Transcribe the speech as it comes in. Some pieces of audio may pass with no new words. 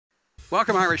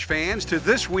Welcome, Irish fans, to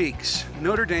this week's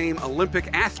Notre Dame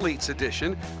Olympic Athletes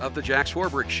edition of the Jack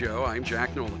Swarbrick Show. I'm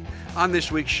Jack Nolan. On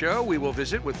this week's show, we will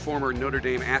visit with former Notre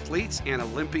Dame athletes and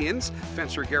Olympians,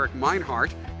 fencer Gerek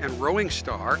Meinhardt and rowing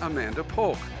star Amanda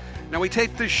Polk. Now, we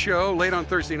tape this show late on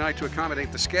Thursday night to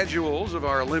accommodate the schedules of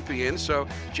our Olympians, so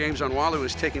James Onwalu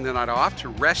is taking the night off to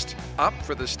rest up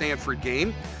for the Stanford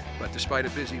game. But despite a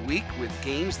busy week with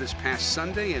games this past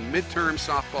Sunday, and midterm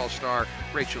softball star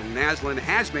Rachel Naslin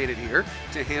has made it here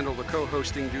to handle the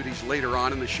co-hosting duties later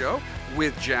on in the show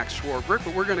with Jack Swarbrick.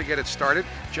 But we're going to get it started.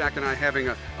 Jack and I having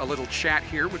a little chat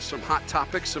here with some hot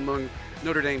topics among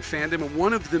Notre Dame fandom. And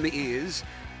one of them is,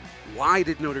 why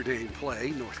did Notre Dame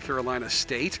play North Carolina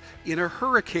State in a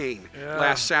hurricane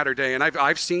last Saturday? And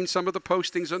I've seen some of the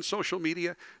postings on social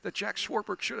media that Jack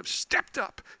Swarbrick should have stepped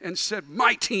up and said,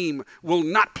 my team will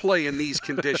not play in these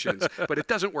conditions. But it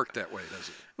doesn't work that way, does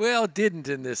it? Well, it didn't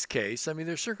in this case. I mean,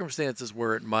 there's circumstances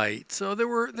where it might. So there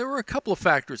were a couple of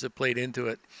factors that played into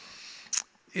it.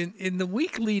 In the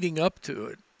week leading up to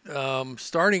it,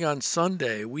 starting on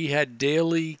Sunday, we had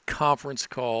daily conference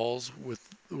calls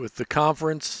with the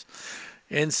conference,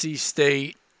 NC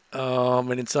State,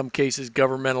 and in some cases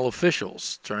governmental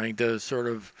officials trying to sort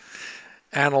of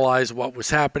analyze what was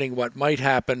happening, what might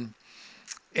happen,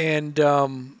 and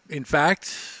in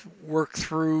fact work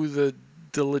through the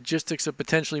logistics of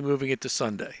potentially moving it to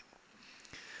Sunday.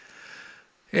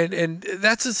 And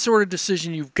that's a sort of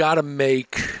decision you've got to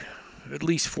make at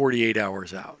least 48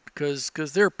 hours out, because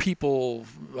there are people,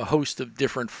 a host of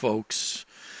different folks,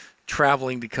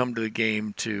 traveling to come to the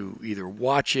game to either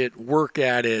watch it, work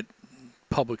at it,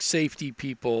 public safety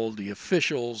people, the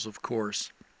officials, of course.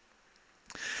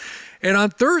 And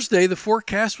on Thursday, the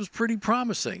forecast was pretty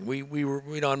promising. We were,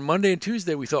 on Monday and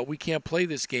Tuesday, we thought we can't play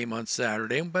this game on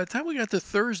Saturday. And by the time we got to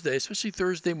Thursday, especially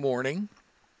Thursday morning,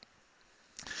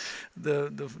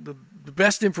 the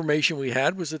best information we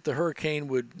had was that the hurricane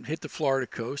would hit the Florida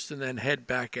coast and then head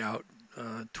back out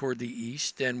toward the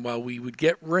east. And while we would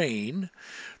get rain,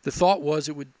 the thought was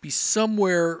it would be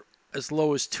somewhere as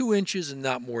low as 2 inches and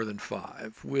not more than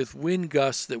 5, with wind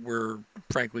gusts that were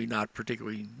frankly not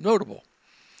particularly notable.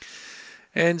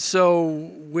 And so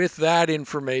with that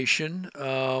information,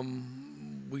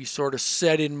 we sort of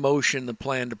set in motion the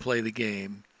plan to play the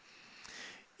game.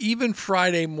 Even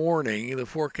Friday morning, the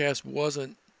forecast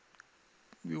wasn't,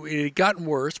 it had gotten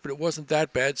worse, but it wasn't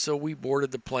that bad, so we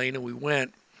boarded the plane and we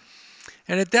went.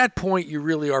 And at that point, you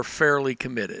really are fairly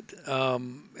committed.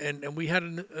 And we had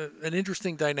an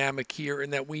interesting dynamic here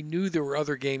in that we knew there were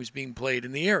other games being played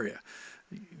in the area.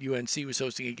 UNC was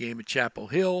hosting a game at Chapel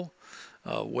Hill.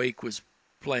 Wake was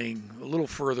playing a little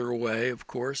further away, of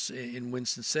course, in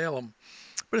Winston-Salem.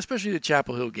 But especially the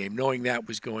Chapel Hill game, knowing that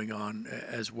was going on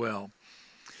as well.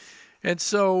 And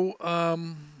so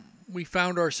we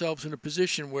found ourselves in a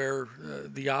position where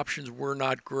the options were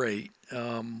not great.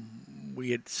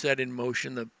 We had set in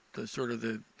motion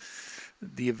the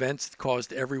events that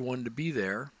caused everyone to be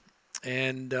there,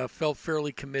 and felt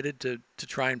fairly committed to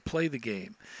try and play the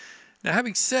game. Now,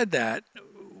 having said that,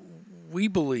 we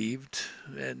believed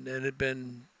and had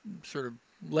been sort of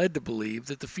led to believe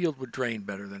that the field would drain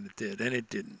better than it did, and it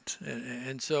didn't.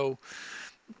 And so,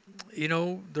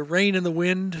 the rain and the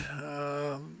wind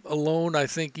alone, I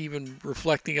think even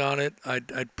reflecting on it,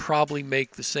 I'd probably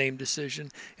make the same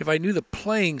decision. If I knew the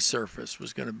playing surface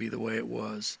was going to be the way it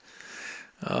was,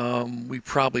 we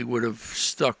probably would have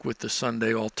stuck with the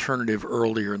Sunday alternative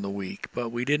earlier in the week. But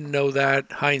we didn't know that.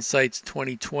 Hindsight's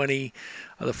 2020.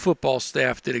 The football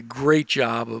staff did a great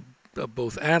job of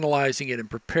both analyzing it and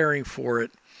preparing for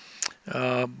it.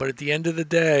 But at the end of the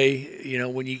day,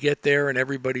 when you get there and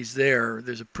everybody's there,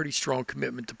 there's a pretty strong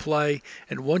commitment to play.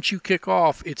 And once you kick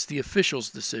off, it's the official's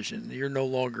decision. You're no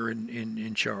longer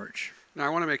in charge. Now, I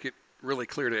want to make it really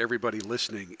clear to everybody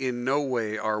listening, in no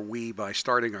way are we, by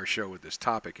starting our show with this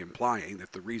topic, implying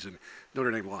that the reason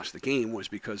Notre Dame lost the game was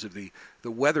because of the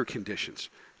weather conditions.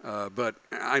 But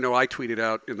I know I tweeted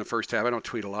out in the first half, I don't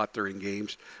tweet a lot during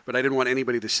games, but I didn't want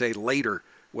anybody to say later,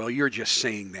 well, you're just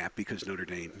saying that because Notre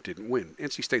Dame didn't win.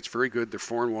 NC State's very good. They're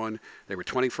 4-1. They were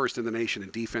 21st in the nation in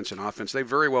defense and offense. They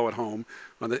very well at home.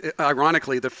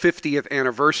 Ironically, the 50th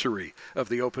anniversary of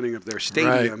the opening of their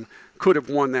stadium could have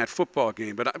won that football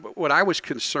game. But what I was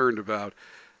concerned about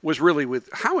was really with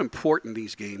how important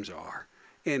these games are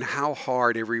and how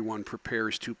hard everyone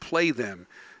prepares to play them.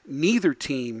 Neither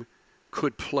team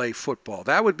could play football.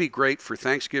 That would be great for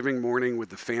Thanksgiving morning with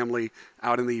the family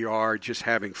out in the yard just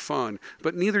having fun,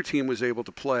 but neither team was able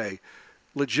to play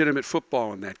legitimate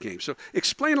football in that game. So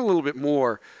explain a little bit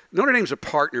more. Notre Dame's a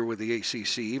partner with the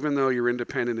ACC, even though you're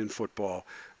independent in football.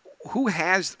 who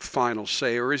has final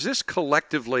say, or is this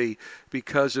collectively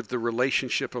because of the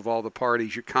relationship of all the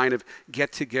parties? You kind of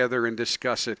get together and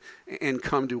discuss it and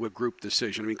come to a group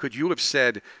decision. I mean, could you have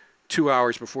said 2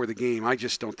 hours before the game, I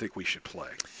just don't think we should play?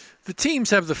 The teams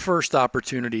have the first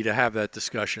opportunity to have that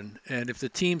discussion, and if the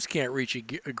teams can't reach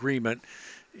agreement,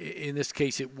 in this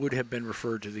case, it would have been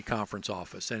referred to the conference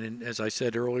office. And as I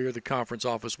said earlier, the conference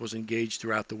office was engaged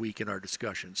throughout the week in our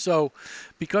discussion. So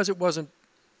because it wasn't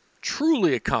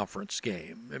truly a conference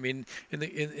game, I mean, in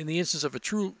the instance of a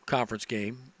true conference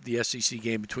game, the SEC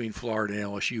game between Florida and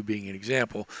LSU being an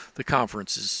example, the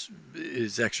conference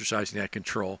is exercising that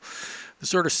control. The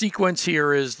sort of sequence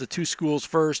here is the two schools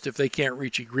first. If they can't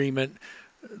reach agreement,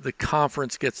 the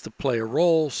conference gets to play a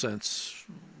role. Since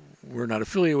we're not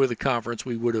affiliated with the conference,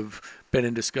 we would have been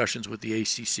in discussions with the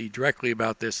ACC directly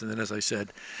about this. And then, as I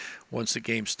said, once the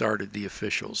game started, the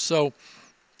officials. So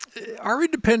our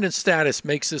independent status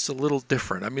makes this a little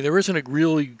different. I mean, there isn't a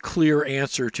really clear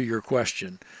answer to your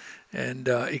question, and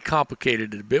it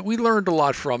complicated it a bit. We learned a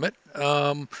lot from it.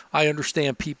 I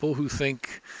understand people who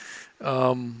think,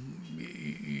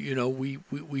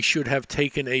 we should have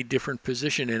taken a different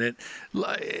position in it.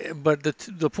 But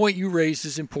the point you raised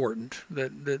is important,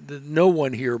 that no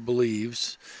one here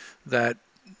believes that,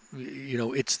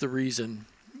 it's the reason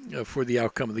for the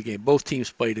outcome of the game. Both teams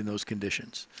played in those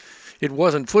conditions. It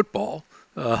wasn't football,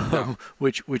 no.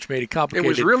 which made it complicated. It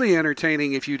was really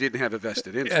entertaining if you didn't have a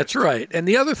vested interest. That's right. And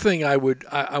the other thing I want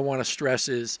to stress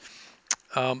is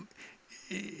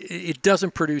it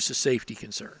doesn't produce a safety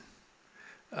concern.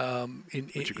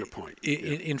 That's a good point.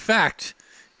 In fact,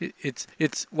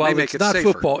 it's while it's not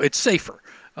safer. Football, it's safer.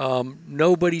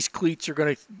 Nobody's cleats are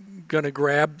going to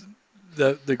grab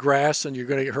the grass, and you're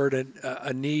going to hurt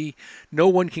a knee. No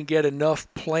one can get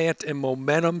enough plant and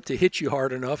momentum to hit you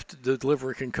hard enough to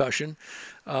deliver a concussion.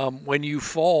 When you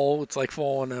fall, it's like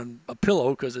falling on a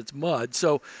pillow because it's mud.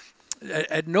 So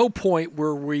at no point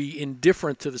were we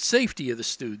indifferent to the safety of the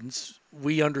students.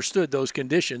 We understood those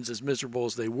conditions, as miserable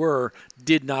as they were,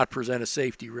 did not present a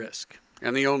safety risk.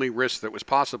 And the only risk that was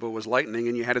possible was lightning,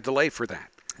 and you had a delay for that.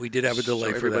 We did have a delay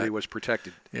for that. So everybody was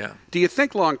protected. Yeah. Do you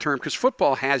think long term, because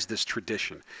football has this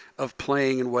tradition of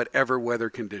playing in whatever weather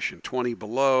condition, 20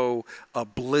 below, a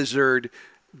blizzard.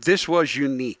 This was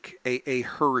unique, a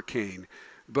hurricane.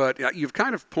 But you've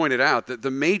kind of pointed out that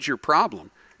the major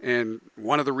problem, and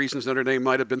one of the reasons Notre Dame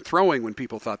might have been throwing when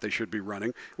people thought they should be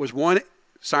running, was one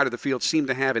side of the field seemed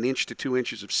to have 1 inch to 2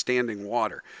 inches of standing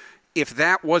water. If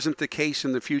that wasn't the case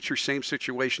in the future, same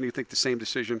situation, do you think the same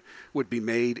decision would be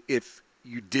made if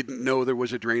you didn't know there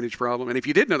was a drainage problem? And if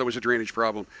you did know there was a drainage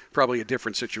problem, probably a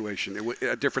different situation,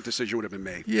 a different decision would have been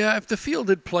made. Yeah, if the field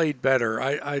had played better,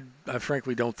 I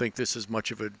frankly don't think this is much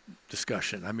of a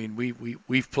discussion. I mean,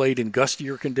 we've played in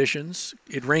gustier conditions.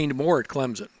 It rained more at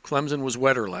Clemson. Clemson was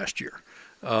wetter last year.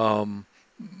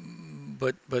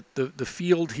 But the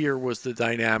field here was the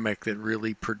dynamic that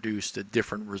really produced a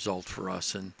different result for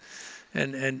us, and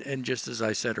just as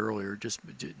I said earlier,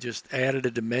 just added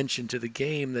a dimension to the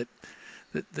game that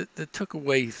took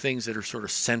away things that are sort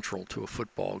of central to a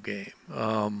football game.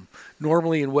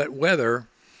 Normally in wet weather,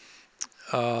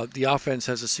 the offense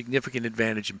has a significant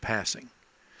advantage in passing.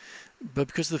 But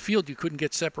because of the field, you couldn't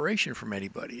get separation from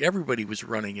anybody. Everybody was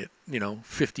running at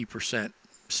 50%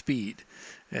 speed.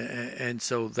 And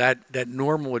so that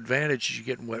normal advantage you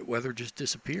get in wet weather just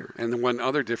disappeared. And the one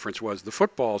other difference was the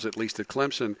footballs, at least at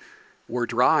Clemson, were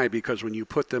dry because when you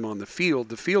put them on the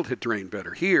field had drained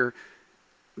better. Here,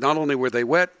 not only were they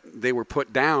wet, they were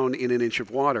put down in 1 inch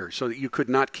of water so that you could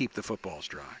not keep the footballs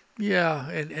dry. Yeah,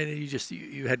 and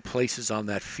you had places on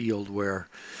that field where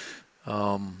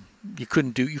you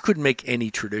couldn't make any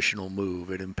traditional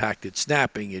move. It impacted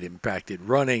snapping, it impacted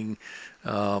running.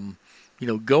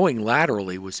 Going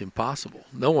laterally was impossible.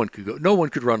 No one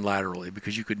could run laterally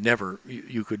because you could never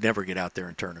get out there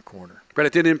and turn a corner. But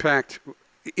it did impact.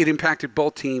 It impacted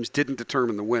both teams, didn't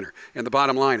determine the winner. And the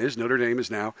bottom line is Notre Dame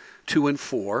is now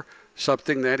 2-4,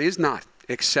 something that is not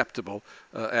acceptable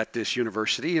at this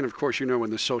university. And, of course, in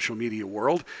the social media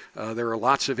world, there are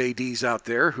lots of ADs out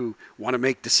there who want to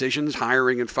make decisions,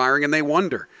 hiring and firing, and they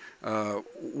wonder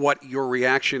what your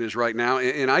reaction is right now.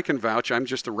 And I can vouch. I'm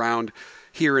just around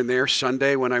here and there.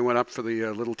 Sunday when I went up for the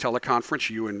little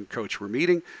teleconference, you and Coach were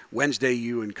meeting. Wednesday,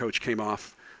 you and Coach came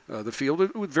off the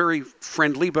field with very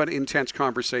friendly but intense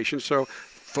conversation. So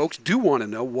folks do want to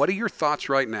know, what are your thoughts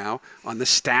right now on the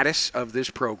status of this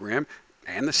program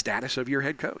and the status of your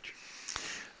head coach?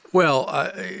 Well,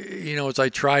 as I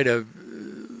try to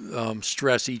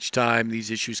stress each time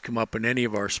these issues come up in any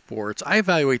of our sports, I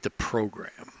evaluate the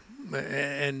program.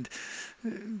 And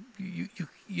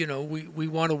we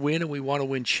want to win, and we want to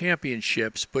win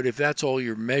championships, but if that's all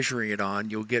you're measuring it on,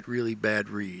 you'll get really bad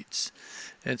reads.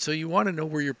 And so you want to know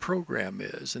where your program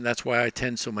is, and that's why I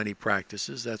attend so many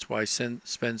practices. That's why I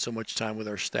spend so much time with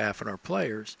our staff and our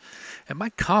players. And my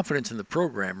confidence in the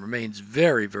program remains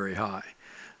very, very high.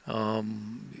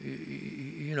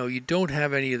 You don't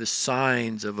have any of the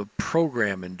signs of a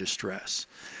program in distress.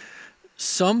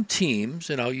 Some teams,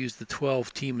 and I'll use the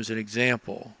 12 team as an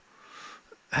example,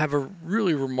 have a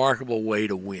really remarkable way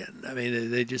to win. I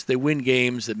mean, they win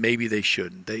games that maybe they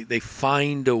shouldn't. They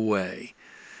find a way.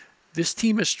 This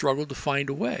team has struggled to find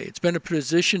a way. It's been a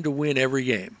position to win every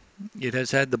game. It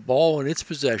has had the ball in its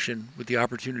possession with the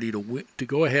opportunity to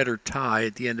go ahead or tie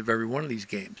at the end of every one of these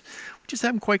games. We just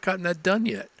haven't quite gotten that done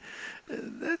yet.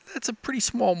 That's a pretty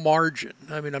small margin.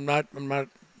 I mean, I'm not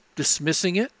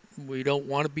dismissing it. We don't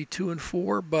want to be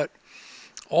 2-4, but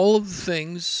all of the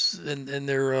things, and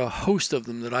there are a host of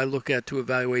them that I look at to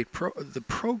evaluate the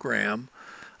program,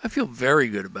 I feel very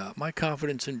good about. My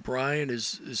confidence in Brian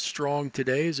is as strong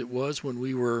today as it was when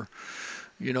we were,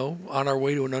 on our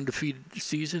way to an undefeated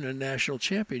season and national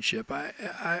championship.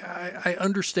 I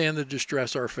understand the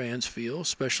distress our fans feel,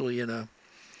 especially in a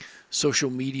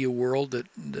social media world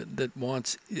that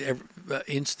wants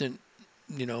instant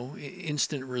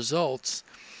results.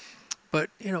 But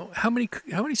how many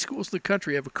schools in the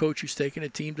country have a coach who's taken a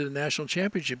team to the national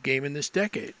championship game in this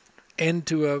decade and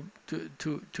to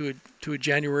a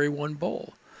January 1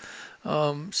 bowl?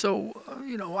 I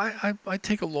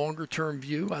take a longer term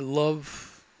view. I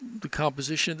love the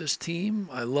composition of this team.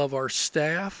 I love our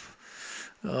staff.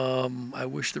 I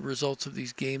wish the results of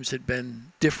these games had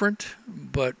been different,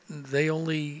 but they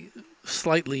only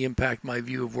slightly impact my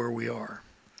view of where we are.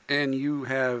 And you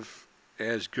have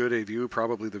as good a view,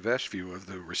 probably the best view, of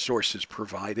the resources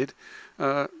provided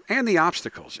and the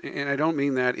obstacles. And I don't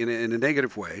mean that in a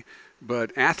negative way,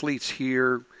 but athletes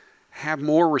here have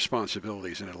more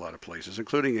responsibilities in a lot of places,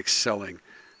 including excelling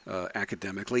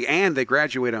academically, and they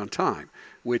graduate on time,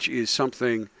 which is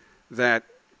something that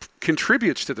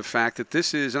contributes to the fact that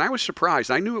this is, and I was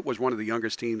surprised, I knew it was one of the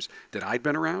youngest teams that I'd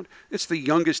been around. It's the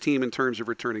youngest team in terms of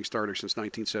returning starters since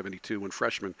 1972 when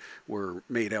freshmen were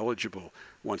made eligible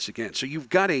once again. So you've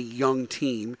got a young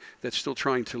team that's still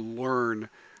trying to learn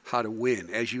how to win.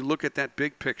 As you look at that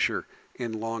big picture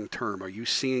in long term, are you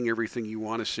seeing everything you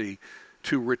want to see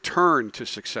to return to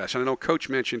success? And I know Coach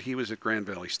mentioned he was at Grand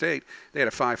Valley State. They had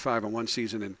a 5-5-1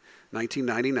 season in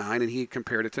 1999, and he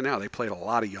compared it to now. They played a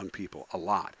lot of young people, a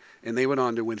lot. And they went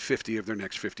on to win 50 of their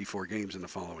next 54 games in the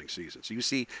following season. So you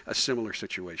see a similar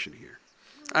situation here.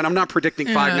 And I'm not predicting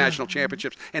 5 national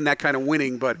championships and that kind of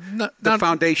winning, but the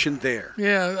foundation there.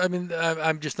 Yeah, I mean,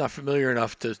 I'm just not familiar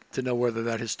enough to know whether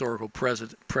that historical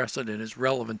precedent is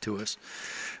relevant to us.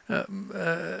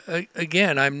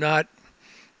 Again, I'm not,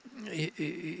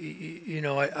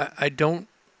 I don't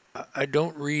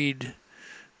read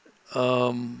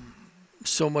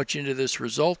so much into this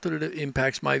result that it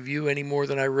impacts my view any more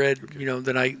than I read,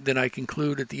 than I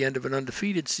conclude at the end of an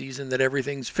undefeated season that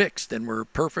everything's fixed and we're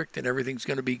perfect and everything's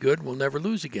going to be good and we'll never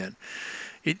lose again.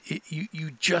 You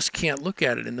just can't look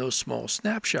at it in those small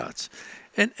snapshots.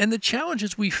 And the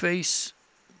challenges we face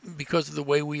because of the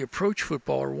way we approach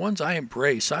football are ones I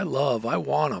embrace, I love, I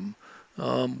want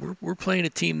them. We're playing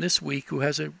a team this week who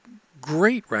has a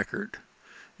great record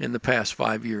in the past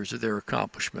 5 years of their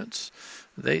accomplishments.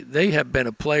 They have been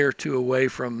a play or two away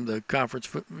from the conference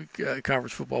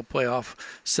football playoff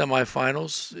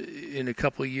semifinals in a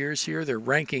couple of years here. Their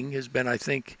ranking has been, I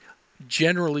think,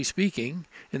 generally speaking,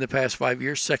 in the past 5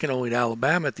 years, second only to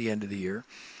Alabama at the end of the year.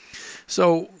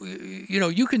 So,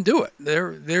 you can do it.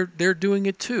 They're doing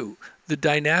it too. The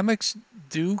dynamics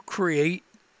do create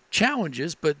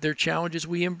challenges, but they're challenges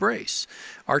we embrace.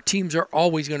 Our teams are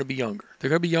always going to be younger. They're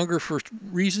going to be younger for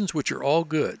reasons which are all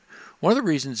good. One of the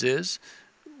reasons is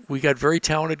we got very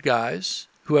talented guys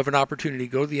who have an opportunity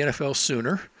to go to the NFL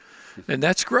sooner, and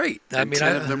that's great. I mean,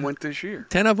 10 of them went this year.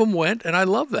 10 of them went, and I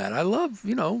love that. I love,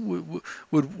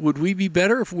 would we be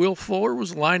better if Will Fuller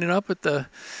was lining up at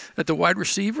the wide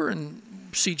receiver and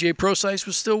C.J. Procise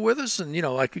was still with us? And,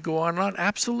 I could go on and on.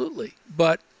 Absolutely.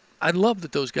 But I love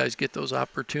that those guys get those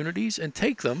opportunities and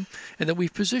take them, and that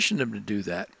we've positioned them to do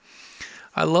that.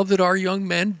 I love that our young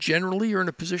men generally are in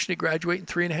a position to graduate in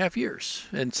 3.5 years.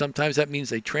 And sometimes that means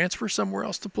they transfer somewhere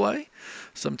else to play.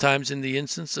 Sometimes in the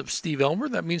instance of Steve Elmer,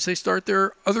 that means they start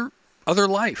their other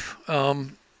life.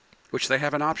 Which they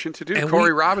have an option to do.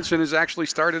 Corey Robinson has actually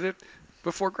started it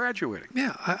before graduating.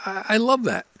 Yeah, I love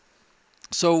that.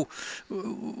 So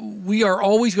we are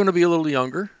always going to be a little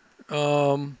younger.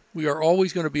 We are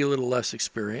always going to be a little less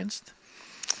experienced.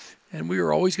 And we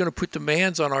are always going to put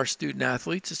demands on our student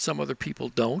athletes that some other people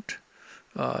don't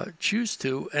choose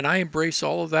to. And I embrace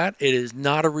all of that. It is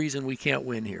not a reason we can't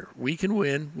win here. We can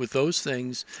win with those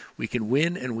things. We can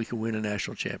win, and we can win a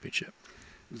national championship.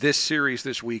 This series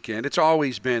this weekend, it's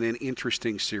always been an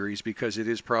interesting series because it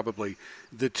is probably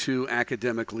the two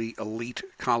academically elite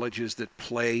colleges that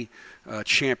play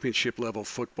championship-level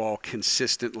football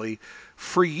consistently.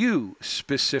 For you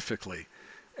specifically,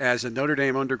 as a Notre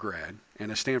Dame undergrad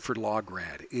and a Stanford Law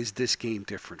grad, is this game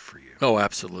different for you? Oh,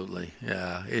 absolutely.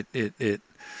 Yeah.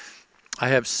 I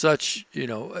have such,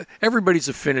 everybody's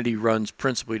affinity runs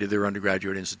principally to their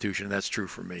undergraduate institution, and that's true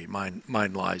for me.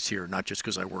 Mine lies here, not just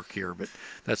because I work here, but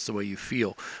that's the way you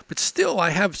feel. But still,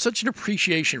 I have such an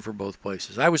appreciation for both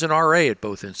places. I was an RA at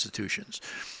both institutions.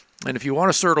 And if you want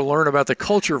to sort of learn about the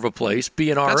culture of a place,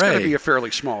 be an RA. That's going to be a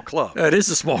fairly small club. It is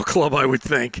a small club, I would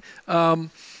think.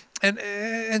 And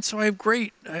so I have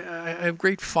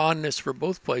great fondness for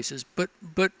both places.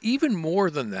 But even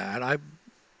more than that, I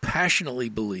passionately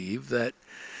believe that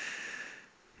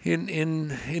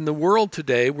in the world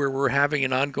today, where we're having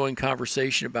an ongoing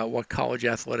conversation about what college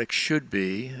athletics should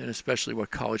be, and especially what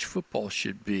college football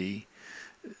should be,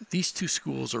 these two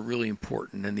schools are really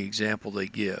important in the example they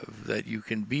give, that you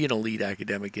can be an elite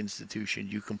academic institution,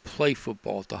 you can play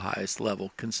football at the highest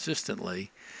level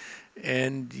consistently,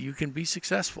 and you can be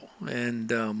successful.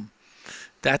 And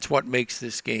that's what makes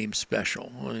this game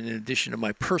special. In addition to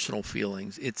my personal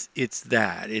feelings, it's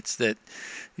that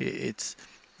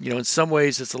in some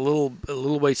ways it's a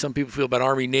little way some people feel about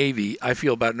Army Navy. I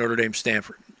feel about Notre Dame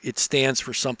Stanford. It stands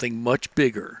for something much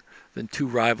bigger than two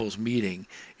rivals meeting.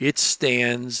 It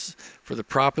stands for the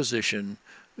proposition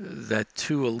that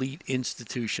two elite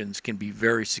institutions can be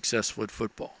very successful at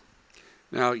football.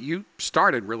 Now, you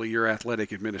started really your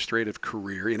athletic administrative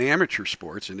career in amateur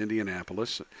sports in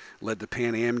Indianapolis, led the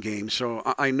Pan Am Games. So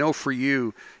I know for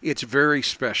you it's very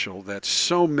special that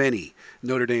so many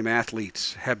Notre Dame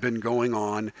athletes have been going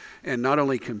on and not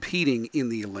only competing in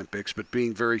the Olympics, but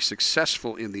being very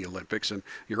successful in the Olympics. And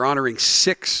you're honoring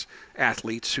 6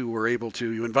 athletes who were able to,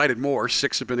 you invited more,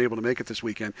 6 have been able to make it this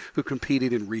weekend, who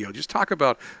competed in Rio. Just talk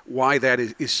about why that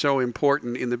is so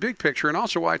important in the big picture, and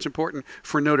also why it's important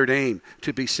for Notre Dame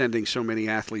to be sending so many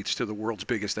athletes to the world's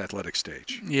biggest athletic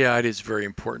stage. Yeah, it is very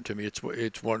important to me.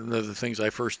 It's one of the things I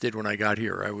first did when I got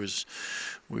here.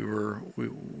 We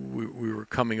were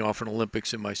coming off an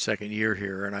Olympics in my second year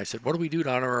here, and I said, what do we do to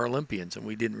honor our Olympians? And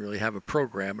we didn't really have a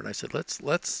program, and I said,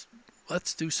 let's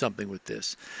do something with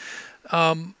this.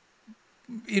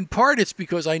 In part, it's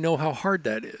because I know how hard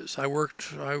that is. I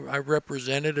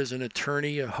represented as an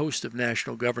attorney a host of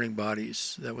national governing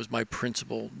bodies. That was the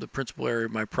principal area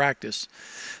of my practice.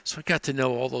 So I got to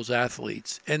know all those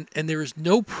athletes. And there is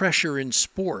no pressure in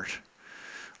sport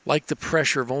like the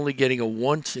pressure of only getting a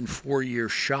once in 4-year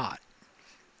shot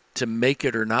to make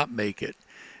it or not make it.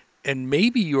 And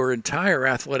maybe your entire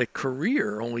athletic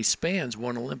career only spans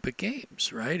one Olympic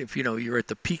Games, right? If you're at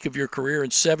the peak of your career in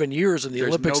 7 years and the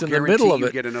Olympics in the middle of it,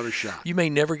 you get another shot. You may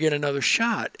never get another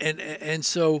shot. And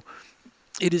so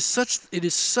it is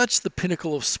such the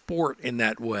pinnacle of sport in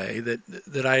that way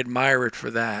that I admire it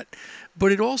for that.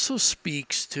 But it also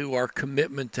speaks to our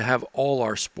commitment to have all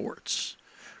our sports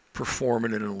perform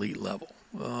at an elite level.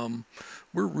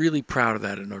 We're really proud of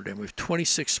that at Notre Dame. We have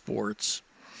 26 sports.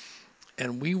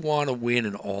 And we want to win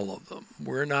in all of them.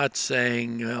 We're not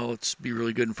saying, well, let's be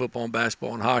really good in football and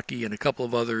basketball and hockey and a couple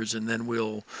of others, and then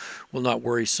we'll not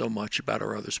worry so much about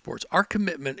our other sports. Our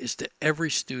commitment is to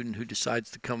every student who decides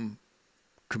to come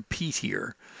compete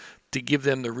here, to give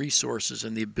them the resources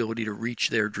and the ability to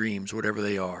reach their dreams, whatever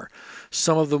they are.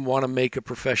 Some of them want to make a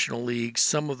professional league.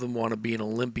 Some of them want to be an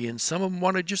Olympian. Some of them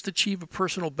want to just achieve a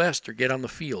personal best or get on the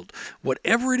field.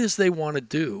 Whatever it is they want to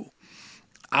do,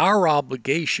 our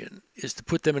obligation is to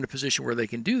put them in a position where they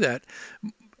can do that,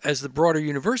 as the broader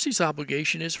university's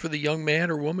obligation is for the young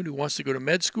man or woman who wants to go to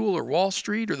med school or Wall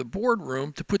Street or the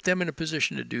boardroom to put them in a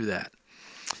position to do that.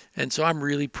 And so I'm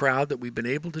really proud that we've been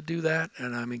able to do that,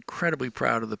 and I'm incredibly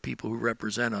proud of the people who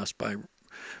represent us by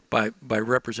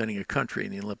representing a country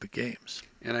in the Olympic Games.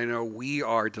 And I know we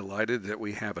are delighted that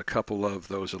we have a couple of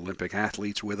those Olympic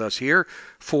athletes with us here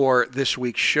for this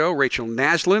week's show. Rachel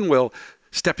Naslin will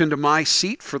step into my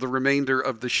seat for the remainder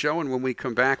of the show, and when we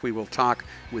come back, we will talk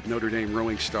with Notre Dame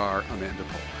rowing star Amanda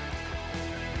Polk.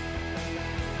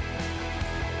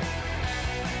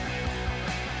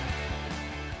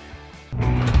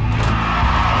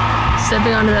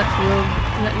 Stepping onto that field,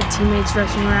 you got your teammates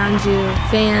rushing around you,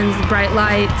 fans, the bright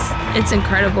lights, it's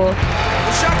incredible.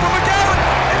 The shot from McGowan,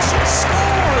 and she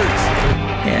scores!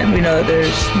 And We know that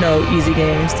there's no easy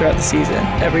games throughout the season.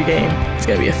 Every game is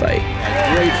going to be a fight.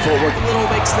 Great footwork. Little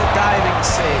makes the diving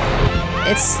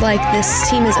save. It's like this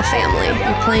team is a family.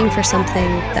 You're playing for something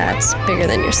that's bigger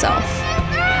than yourself.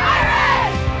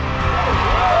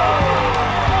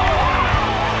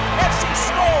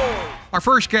 Our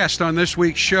first guest on this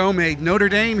week's show made Notre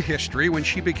Dame history when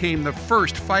she became the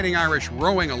first Fighting Irish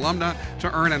rowing alumna to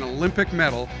earn an Olympic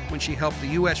medal when she helped the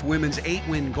U.S. women's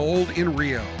 8-win gold in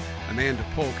Rio. Amanda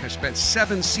Polk has spent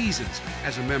 7 seasons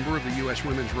as a member of the U.S.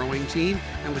 women's rowing team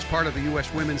and was part of the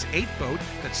U.S. women's 8 boat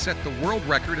that set the world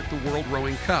record at the World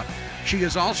Rowing Cup. She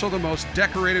is also the most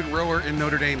decorated rower in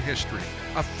Notre Dame history.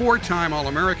 A 4-time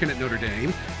All-American at Notre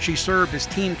Dame, she served as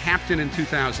team captain in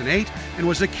 2008 and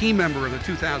was a key member of the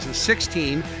 2006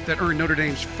 team that earned Notre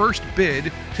Dame's first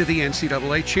bid to the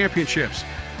NCAA championships.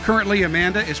 Currently,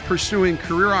 Amanda is pursuing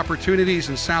career opportunities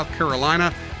in South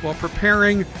Carolina while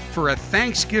preparing for a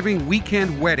Thanksgiving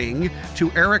weekend wedding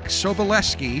to Eric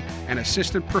Sobolewski, an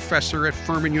assistant professor at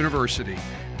Furman University.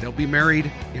 They'll be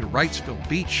married in Wrightsville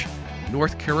Beach,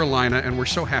 North Carolina, and we're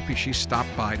so happy she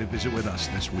stopped by to visit with us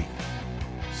this week.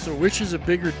 So which is a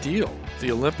bigger deal,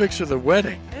 the Olympics or the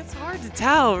wedding? It's hard to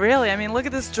tell, really. I mean, look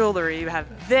at this jewelry. You have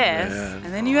this,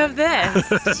 and then you have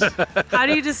this. How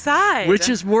do you decide? Which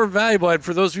is more valuable? And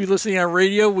for those of you listening on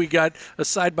radio, we got a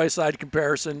side-by-side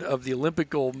comparison of the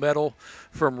Olympic gold medal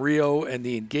from Rio and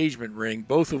the engagement ring,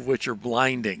 both of which are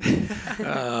blinding.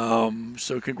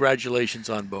 So congratulations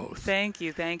on both. Thank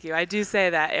you, thank you. I do say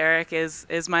that Eric is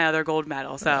my other gold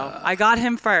medal. So I got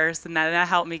him first, and that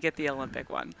helped me get the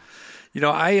Olympic one. You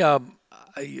know, I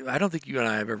don't think you and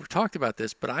I have ever talked about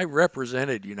this, but I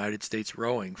represented United States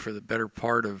Rowing for the better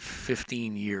part of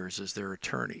 15 years as their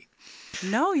attorney.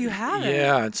 No, you haven't.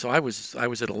 Yeah, and so I was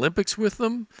at Olympics with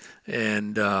them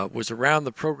and was around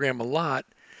the program a lot,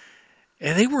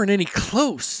 and they weren't any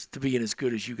close to being as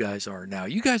good as you guys are now.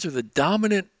 You guys are the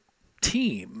dominant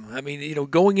team. I mean, you know,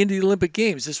 going into the Olympic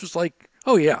Games, this was like,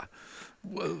 oh yeah,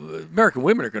 American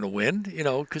women are going to win, you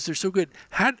know, because they're so good.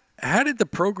 How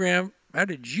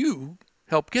did you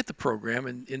help get the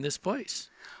program in this place?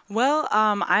 Well,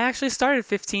 I actually started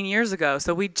 15 years ago,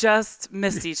 so we just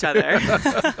missed each other.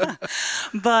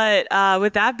 But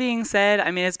with that being said,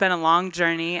 I mean, it's been a long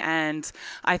journey, and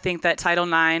I think that Title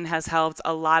IX has helped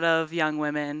a lot of young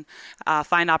women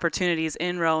find opportunities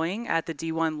in rowing at the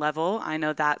D1 level. I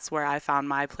know that's where I found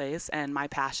my place and my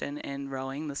passion in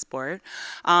rowing, the sport.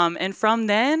 And from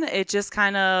then, it just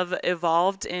kind of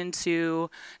evolved into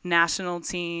national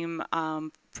team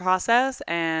process,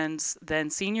 and then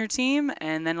senior team,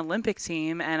 and then Olympic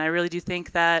team. And I really do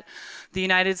think that the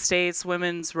United States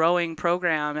women's rowing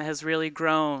program has really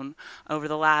grown over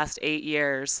the last 8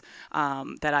 years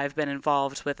that I've been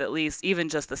involved with, at least even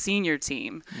just the senior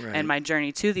team and my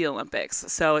journey to the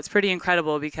Olympics. So it's pretty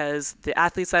incredible because the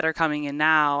athletes that are coming in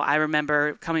now, I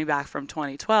remember coming back from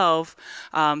 2012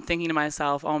 thinking to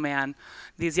myself, oh man,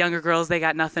 these younger girls, they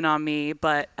got nothing on me.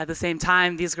 But at the same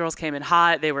time, these girls came in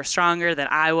hot. They were stronger than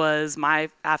I was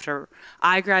after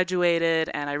I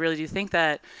graduated. And I really do think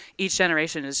that each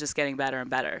generation is just getting better and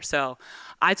better. So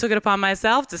I took it upon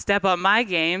myself to step up my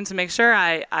game to make sure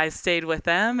I stayed with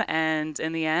them. And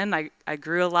in the end, I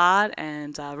grew a lot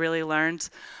and really learned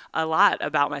a lot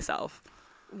about myself.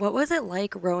 What was it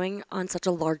like rowing on such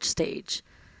a large stage?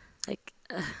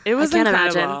 It was I can't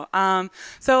incredible. imagine.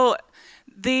 So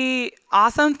the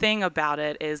awesome thing about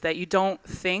it is that you don't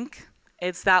think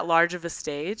it's that large of a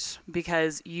stage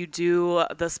because you do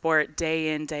the sport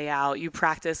day in, day out. You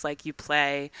practice like you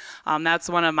play. That's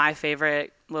one of my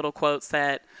favorite little quotes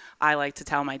that I like to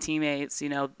tell my teammates. You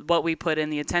know, what we put in,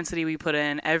 the intensity we put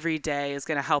in every day is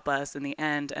going to help us in the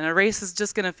end. And a race is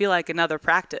just going to feel like another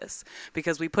practice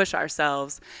because we push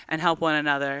ourselves and help one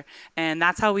another. And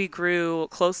that's how we grew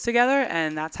close together,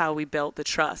 and that's how we built the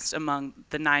trust among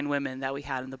the 9 women that we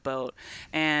had in the boat.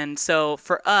 And so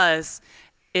for us,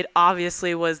 it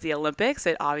obviously was the Olympics.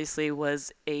 It obviously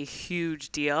was a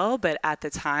huge deal. But at the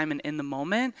time and in the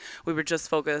moment, we were just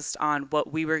focused on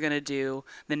what we were going to do,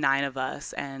 the 9 of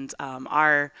us. And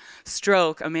our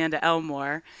stroke, Amanda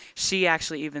Elmore, she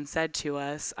actually even said to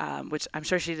us, which I'm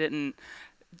sure she didn't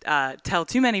tell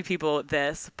too many people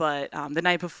this, but the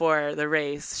night before the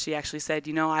race, she actually said,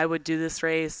 you know, I would do this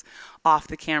race off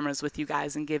the cameras with you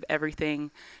guys and give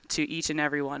everything to each and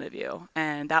every one of you.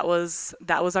 And that was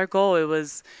our goal. It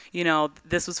was, you know,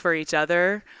 this was for each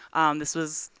other. This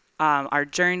was our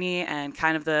journey and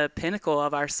kind of the pinnacle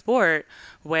of our sport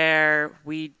where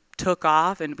we took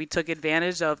off and we took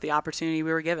advantage of the opportunity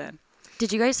we were given.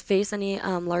 Did you guys face any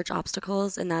large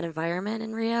obstacles in that environment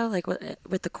in Rio, like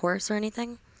with the course or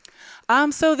anything?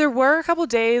 So there were a couple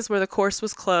days where the course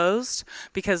was closed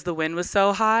because the wind was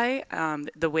so high.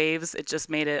 The waves, it just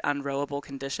made it unrowable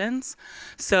conditions.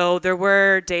 So there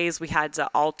were days we had to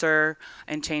alter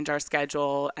and change our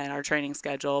schedule and our training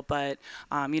schedule. But,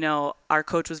 our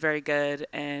coach was very good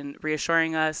in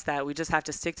reassuring us that we just have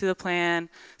to stick to the plan,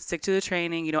 stick to the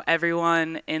training.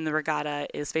 Everyone in the regatta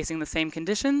is facing the same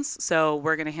conditions, so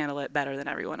we're going to handle it better than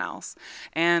everyone else.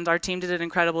 And our team did an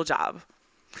incredible job.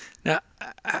 Now,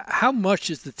 how much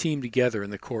is the team together in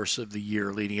the course of the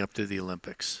year leading up to the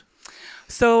Olympics?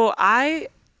 So I've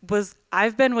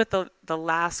been with the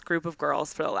last group of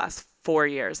girls for the last 4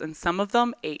 years, and some of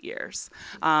them 8 years.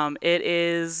 It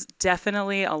is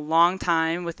definitely a long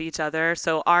time with each other.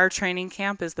 So our training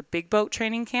camp is the big boat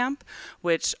training camp,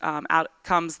 which out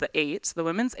comes the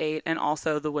women's 8, and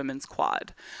also the women's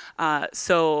quad.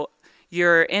 So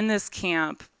you're in this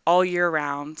camp all year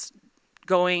round,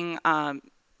 going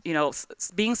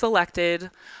being selected,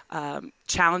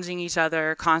 challenging each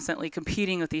other, constantly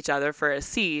competing with each other for a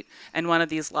seat in one of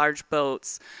these large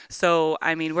boats. So,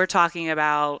 we're talking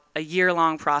about a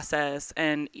year-long process.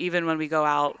 And even when we go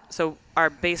out, so our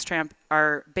base camp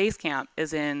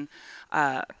is in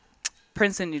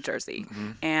Princeton, New Jersey,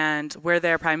 and we're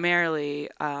there primarily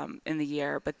in the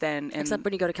year, but then except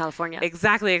when you go to California.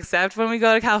 Exactly, except when we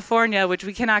go to California, which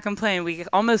we cannot complain. We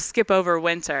almost skip over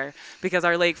winter because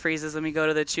our lake freezes and we go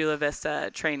to the Chula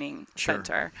Vista Training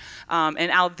Center.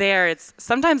 And out there,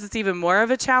 sometimes it's even more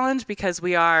of a challenge because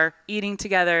we are eating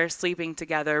together, sleeping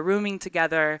together, rooming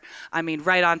together.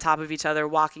 Right on top of each other,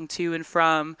 walking to and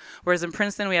from. Whereas in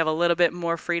Princeton, we have a little bit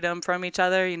more freedom from each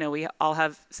other. We all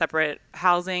have separate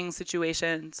housing situations.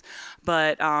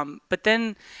 But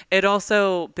then it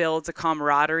also builds a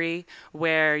camaraderie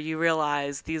where you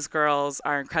realize these girls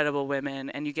are incredible women,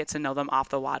 and you get to know them off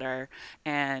the water,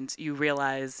 and you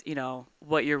realize,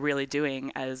 what you're really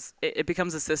doing as it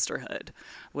becomes a sisterhood,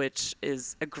 which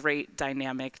is a great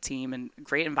dynamic team and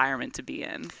great environment to be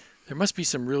in. There must be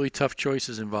some really tough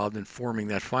choices involved in forming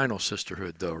that final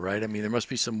sisterhood, though, right? There must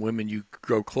be some women you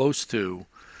grow close to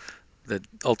that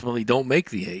ultimately don't make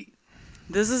the 8.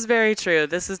 This is very true.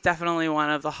 This is definitely one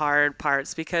of the hard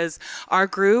parts because our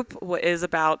group is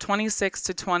about 26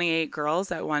 to 28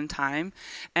 girls at one time.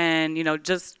 And,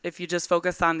 if you just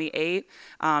focus on the 8,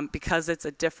 because it's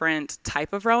a different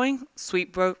type of rowing,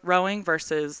 sweep rowing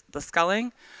versus the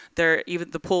sculling,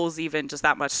 the pool's even just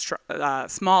that much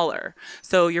smaller.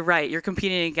 So you're right. You're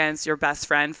competing against your best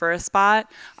friend for a spot,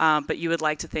 but you would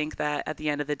like to think that at the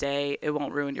end of the day, it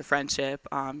won't ruin your friendship.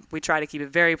 We try to keep it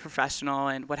very professional,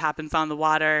 and what happens on the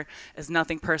water is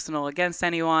nothing personal against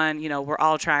anyone. We're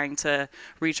all trying to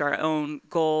reach our own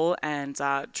goal and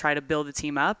try to build the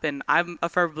team up. And I'm a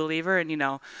firm believer in,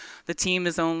 the team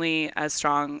is only as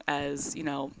strong as,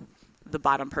 the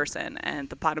bottom person, and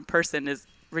the bottom person is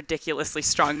ridiculously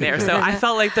strong there. So I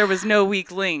felt like there was no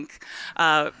weak link.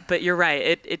 But you're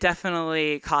right. It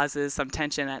definitely causes some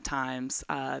tension at times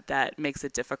that makes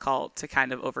it difficult to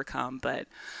kind of overcome. But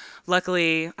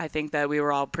luckily, I think that we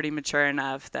were all pretty mature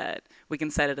enough that we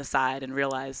can set it aside and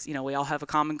realize, we all have a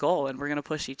common goal and we're going to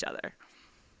push each other.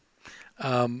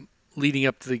 Leading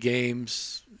up to the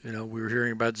games, we were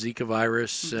hearing about Zika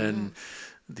virus and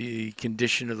the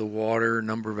condition of the water. A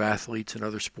number of athletes in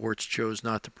other sports chose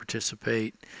not to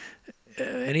participate.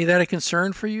 Any of that a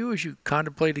concern for you as you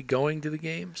contemplated going to the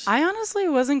games? I honestly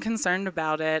wasn't concerned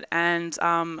about it. And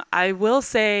I will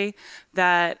say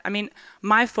that,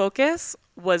 my focus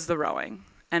was the rowing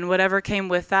and whatever came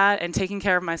with that, and taking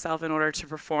care of myself in order to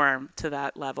perform to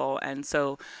that level, and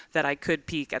so that I could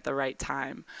peak at the right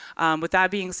time. With that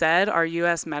being said, our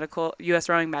U.S.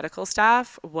 rowing medical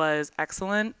staff was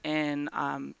excellent in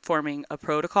forming a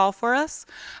protocol for us.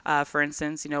 For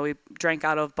instance, we drank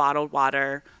out of bottled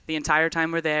water the entire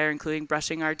time we're there, including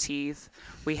brushing our teeth.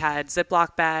 We had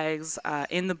Ziploc bags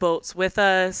in the boats with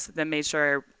us that made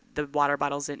sure the water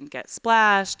bottles didn't get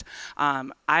splashed. I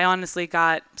honestly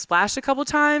got splashed a couple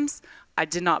times. I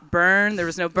did not burn. There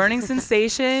was no burning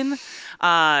sensation.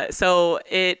 So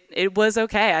it was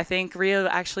okay. I think Rio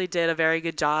actually did a very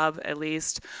good job, at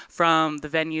least from the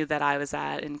venue that I was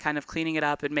at, in kind of cleaning it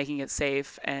up and making it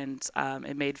safe. And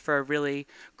it made for a really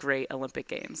great Olympic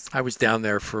Games. I was down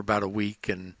there for about a week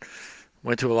and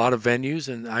went to a lot of venues,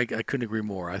 and I couldn't agree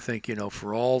more. I think,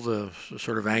 for all the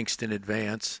sort of angst in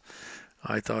advance,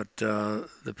 I thought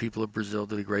the people of Brazil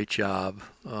did a great job,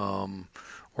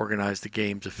 organized the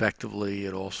games effectively.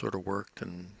 It all sort of worked,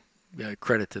 and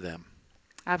credit to them.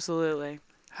 Absolutely.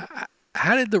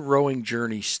 How did the rowing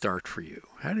journey start for you?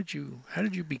 How did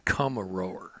you become a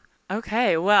rower?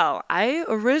 Okay, well, I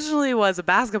originally was a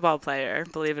basketball player,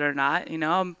 believe it or not.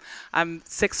 I'm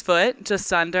 6 foot,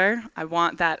 just under. I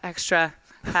want that extra,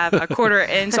 have a quarter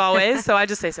inch always, so I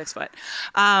just say 6 foot.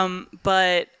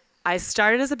 But I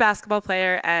started as a basketball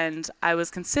player, and I was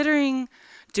considering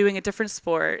doing a different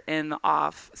sport in the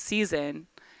off season.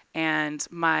 And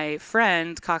my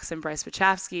friend, Coxswain Bryce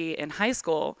Pachowski, in high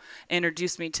school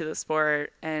introduced me to the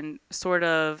sport and sort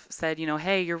of said,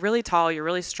 hey, you're really tall, you're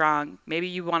really strong. Maybe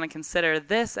you want to consider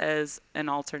this as an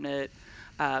alternate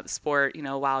sport,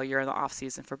 while you're in the off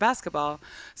season for basketball.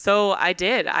 So I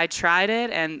did. I tried it,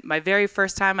 and my very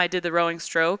first time I did the rowing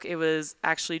stroke, it was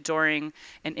actually during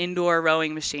an indoor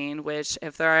rowing machine, which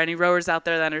if there are any rowers out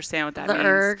there that understand what that means.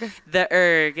 Erg. The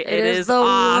erg. It is the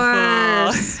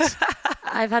awful. worst.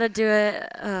 I've had to do it,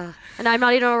 and I'm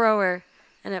not even a rower,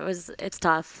 and it's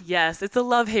tough. Yes, it's a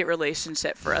love-hate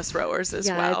relationship for us rowers as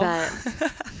well. Yeah, I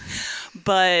bet.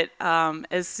 But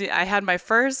I had my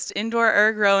first indoor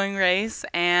erg rowing race,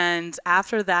 and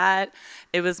after that,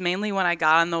 it was mainly when I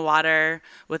got on the water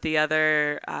with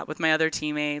my other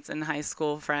teammates and high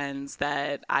school friends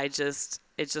that it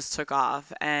just took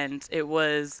off, and it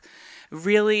was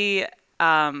really,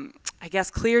 I guess,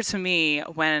 clear to me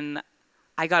when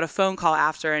I got a phone call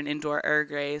after an indoor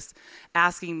erg race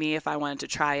asking me if I wanted to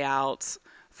try out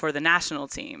for the national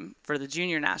team, for the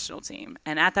junior national team.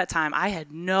 And at that time, I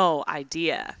had no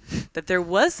idea that there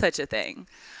was such a thing.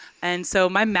 And so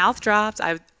my mouth dropped.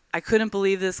 I couldn't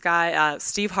believe this guy.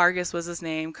 Steve Hargis was his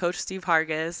name, Coach Steve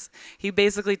Hargis. He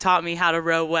basically taught me how to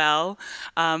row well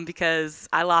because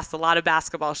I lost a lot of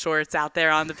basketball shorts out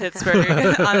there on the Pittsburgh,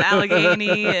 on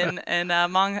Allegheny, and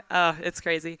it's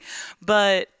crazy.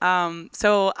 But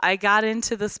so I got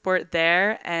into the sport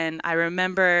there, and I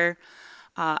remember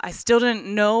I still didn't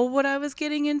know what I was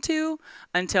getting into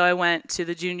until I went to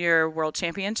the Junior World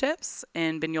Championships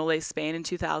in Bagnoles, Spain in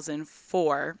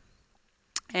 2004.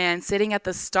 And sitting at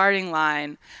the starting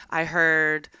line, I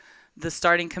heard the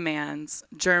starting commands: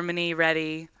 Germany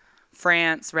ready,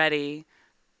 France ready,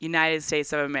 United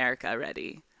States of America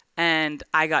ready. And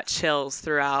I got chills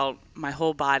throughout my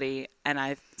whole body, and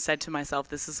I said to myself,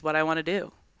 this is what I want to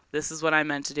do. This is what I'm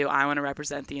meant to do. I want to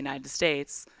represent the United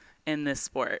States in this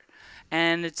sport.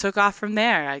 And it took off from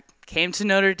there. I came to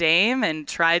Notre Dame and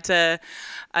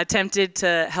attempted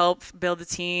to help build a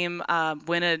team,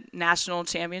 win a national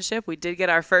championship. We did get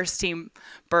our first team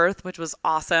berth, which was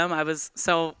awesome. I was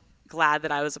so glad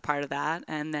that I was a part of that.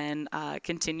 And then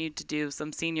continued to do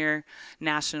some senior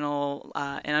national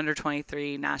and under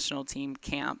 23 national team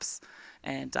camps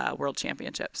and world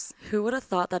championships. Who would have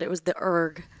thought that it was the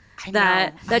erg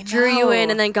I that drew you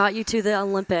in and then got you to the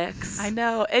Olympics? I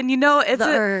know. And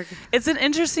it's an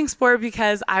interesting sport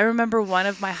because I remember one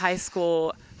of my high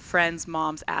school friends'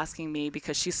 moms asking me,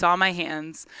 because she saw my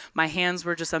hands. My hands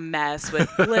were just a mess with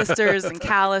blisters and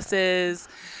calluses.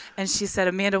 And she said,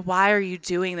 Amanda, why are you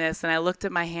doing this? And I looked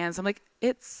at my hands. I'm like,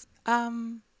 it's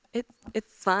fun.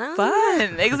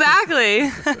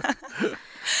 Exactly.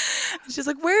 She's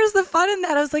like, where's the fun in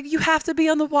that? I was like, you have to be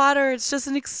on the water. It's just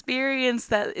an experience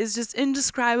that is just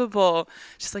indescribable.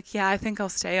 She's like, yeah, I think I'll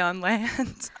stay on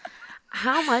land.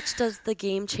 How much does the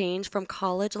game change from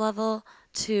college level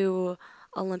to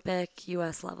Olympic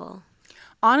U.S. level?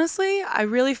 Honestly, I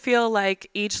really feel like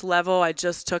each level I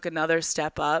just took another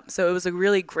step up. So it was a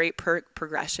really great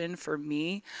progression for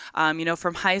me.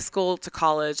 From high school to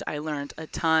college, I learned a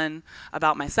ton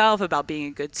about myself, about being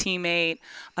a good teammate,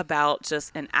 about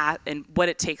just and what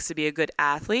it takes to be a good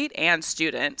athlete and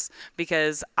student,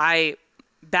 because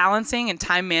balancing and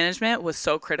time management was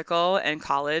so critical in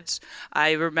college.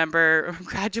 I remember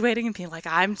graduating and being like,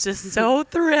 I'm just so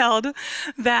thrilled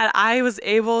that I was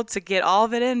able to get all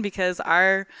of it in, because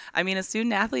a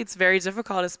student athlete's very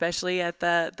difficult, especially at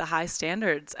the high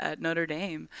standards at Notre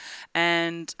Dame.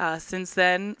 And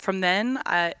from then,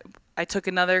 I took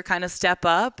another kind of step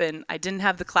up, and I didn't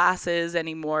have the classes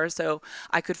anymore, so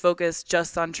I could focus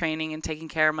just on training and taking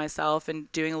care of myself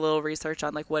and doing a little research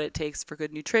on like what it takes for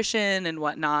good nutrition and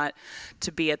whatnot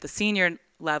to be at the senior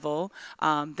level.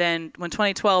 Then when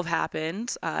 2012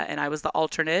 happened and I was the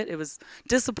alternate, it was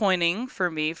disappointing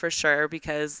for me for sure,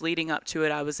 because leading up to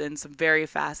it, I was in some very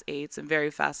fast 8s and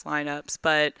very fast lineups.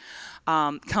 But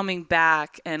coming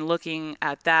back and looking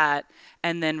at that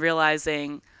and then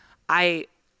realizing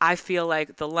I feel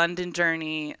like the London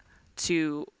journey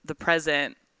to the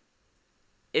present,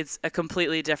 it's a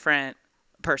completely different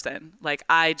person. Like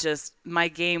my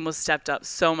game was stepped up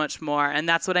so much more, and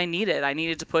that's what I needed. I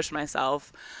needed to push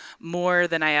myself more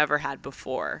than I ever had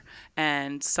before.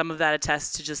 And some of that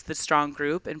attests to just the strong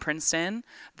group in Princeton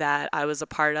that I was a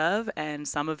part of. And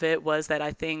some of it was that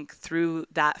I think through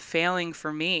that failing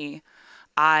for me,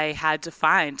 I had to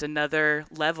find another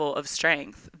level of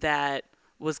strength that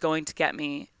was going to get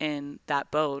me in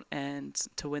that boat and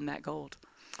to win that gold.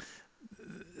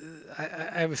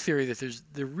 I have a theory that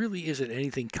there really isn't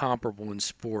anything comparable in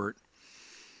sport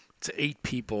to 8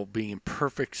 people being in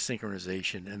perfect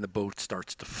synchronization and the boat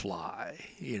starts to fly.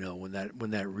 When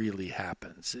that really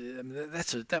happens. I mean,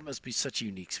 that must be such a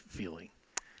unique feeling.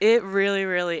 It really,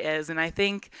 really is. And I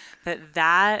think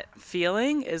that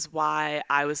feeling is why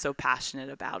I was so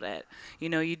passionate about it.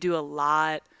 You do a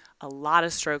lot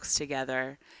of strokes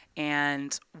together,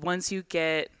 and once you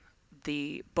get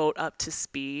the boat up to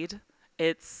speed,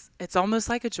 it's almost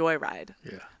like a joyride.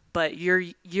 Yeah. But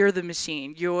you're the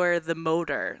machine, you're the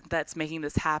motor that's making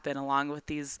this happen along with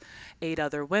these 8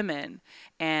 other women.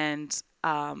 And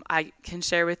I can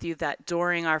share with you that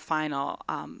during our final,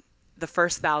 the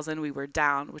first 1,000 we were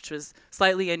down, which was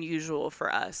slightly unusual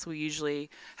for us. We usually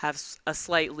have a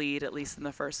slight lead, at least in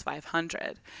the first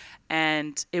 500.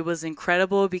 And it was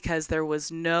incredible because there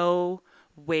was no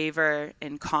waver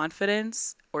in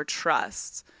confidence or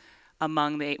trust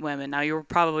among the 8 women. Now, you were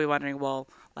probably wondering, well,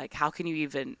 like, how can you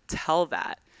even tell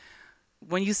that?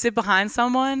 When you sit behind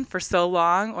someone for so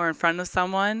long or in front of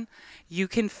someone, you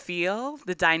can feel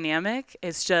the dynamic.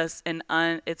 It's just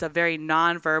it's a very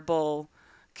nonverbal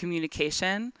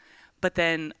communication. But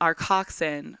then our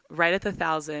coxswain, right at the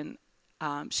 1,000,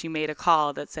 she made a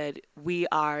call that said, "We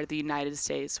are the United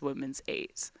States Women's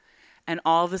 8." And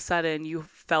all of a sudden, you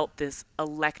felt this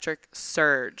electric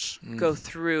surge go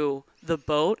through the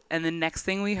boat. And the next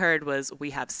thing we heard was, "We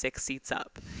have 6 seats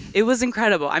up." It was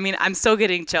incredible. I mean, I'm still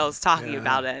getting chills talking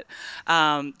about it.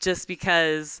 Just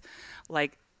because,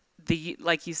 like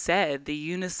you said, the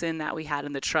unison that we had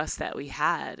and the trust that we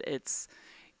had,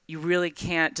 you really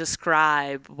can't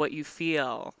describe what you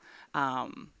feel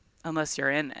unless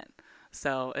you're in it.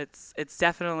 So it's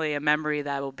definitely a memory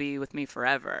that will be with me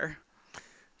forever.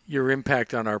 Your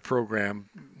impact on our program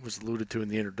was alluded to in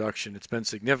the introduction. It's been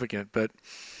significant, but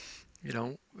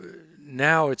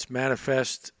now it's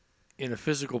manifest in a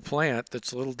physical plant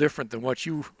that's a little different than what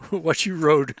you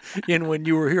rode in when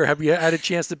you were here. Have you had a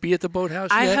chance to be at the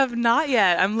boathouse yet? I have not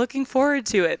yet. I'm looking forward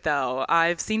to it, though.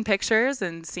 I've seen pictures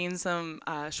and seen some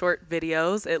short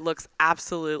videos. It looks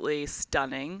absolutely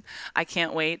stunning. I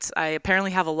can't wait. I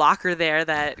apparently have a locker there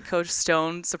that Coach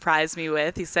Stone surprised me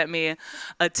with. He sent me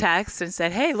a text and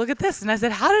said, "Hey, look at this." And I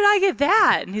said, "How did I get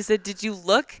that?" And he said, "Did you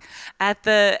look at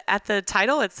the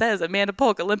title? It says Amanda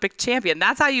Polk, Olympic champion.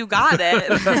 That's how you got it."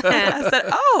 I said,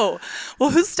 "Oh,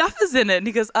 well, whose stuff is in it?" And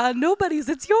he goes, "Nobody's,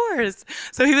 it's yours."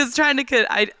 So he was trying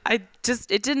to,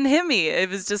 it didn't hit me. It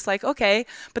was just like, okay,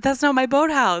 but that's not my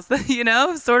boathouse,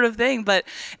 sort of thing. But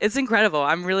it's incredible.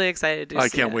 I'm really excited to see it. I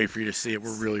can't wait for you to see it.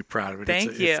 We're really proud of it.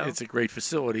 Thank you. It's a great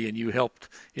facility, and you helped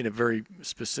in a very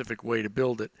specific way to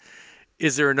build it.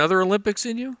 Is there another Olympics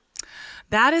in you?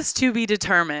 That is to be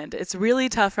determined. It's really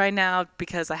tough right now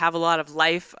because I have a lot of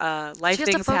life things happening. She has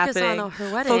to focus on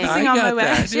her wedding. Focusing on my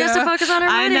wedding. She has to focus on her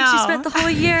wedding. She spent the whole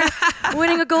year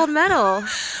winning a gold medal.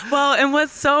 Well, and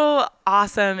what's so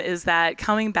awesome is that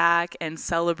coming back and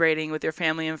celebrating with your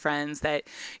family and friends that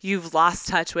you've lost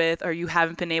touch with or you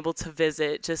haven't been able to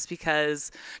visit, just because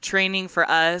training for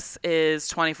us is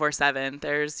 24/7.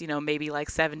 There's, maybe like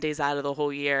 7 days out of the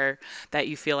whole year that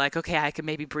you feel like, okay, I can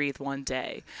maybe breathe one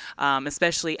day.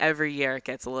 Especially every year it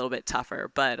gets a little bit tougher.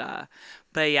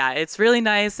 But yeah, it's really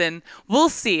nice, and we'll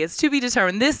see. It's to be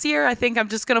determined. This year, I think I'm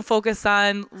just going to focus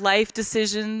on life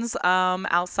decisions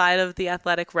outside of the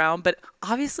athletic realm, but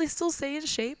obviously still stay in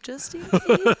shape just in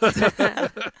case.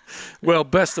 Well,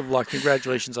 best of luck.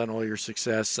 Congratulations on all your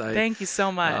success. Thank you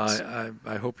so much.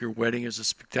 I hope your wedding is a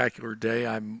spectacular day.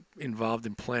 I'm involved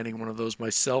in planning one of those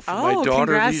myself for my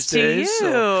daughter these days. To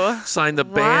you. So sign the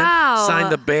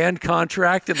band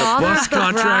contract and the bus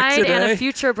contract today. And a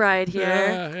future bride here.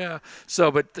 Yeah.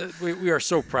 But we are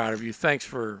so proud of you. Thanks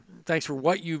for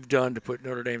what you've done to put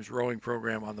Notre Dame's rowing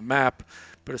program on the map,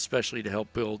 but especially to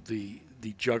help build the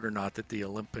juggernaut that the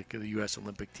U.S.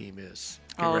 Olympic team is.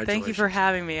 Oh, thank you for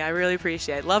having me. I really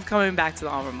appreciate it. Love coming back to the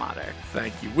alma mater.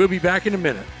 Thank you. We'll be back in a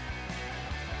minute.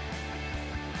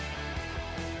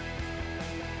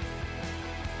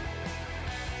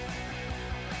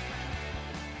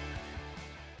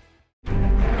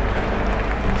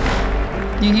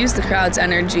 You use the crowd's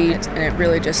energy, and it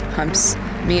really just pumps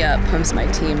me up, pumps my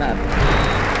team up.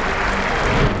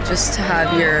 Just to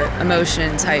have your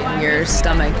emotions heighten your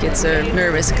stomach, it's a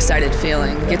nervous, excited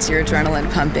feeling, gets your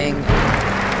adrenaline pumping.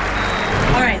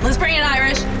 All right, let's bring it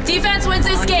Irish. Defense wins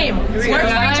this game. Work for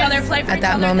each other, play for each other. At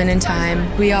that moment in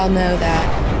time, we all know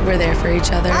that we're there for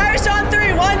each other. Irish on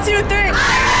 3, 1, 2, 3.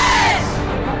 Irish!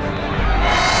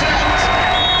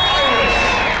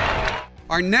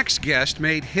 Our next guest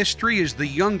made history as the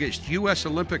youngest U.S.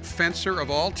 Olympic fencer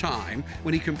of all time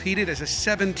when he competed as a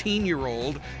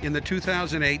 17-year-old in the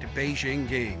 2008 Beijing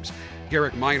Games.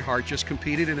 Gerek Meinhardt just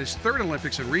competed in his third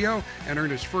Olympics in Rio and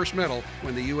earned his first medal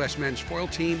when the U.S. men's foil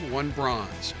team won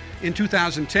bronze. In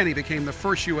 2010, he became the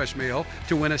first U.S. male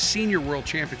to win a senior world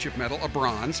championship medal, a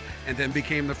bronze, and then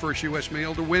became the first U.S.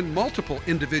 male to win multiple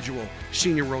individual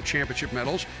senior world championship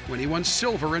medals when he won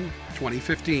silver in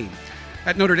 2015.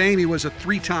 At Notre Dame, he was a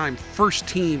 3-time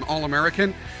first-team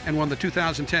All-American and won the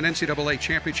 2010 NCAA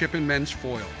championship in men's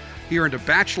foil. He earned a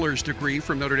bachelor's degree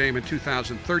from Notre Dame in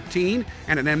 2013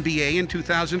 and an MBA in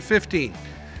 2015.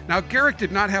 Now, Gerek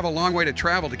did not have a long way to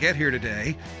travel to get here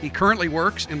today. He currently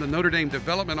works in the Notre Dame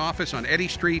Development Office on Eddy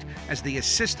Street as the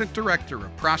Assistant Director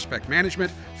of Prospect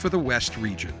Management for the West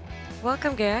Region.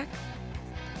 Welcome, Gerek.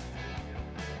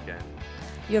 Okay.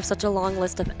 You have such a long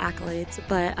list of accolades,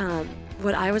 but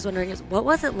what I was wondering is, what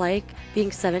was it like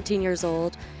being 17 years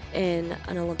old in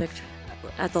an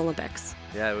at the Olympics?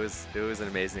 Yeah, it was an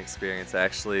amazing experience.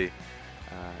 Actually,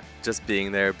 just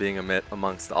being there, being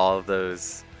amongst all of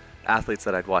those athletes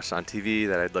that I'd watched on TV,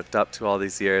 that I'd looked up to all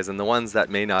these years, and the ones that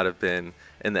may not have been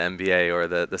in the NBA or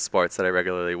the sports that I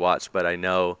regularly watch, but I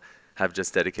know have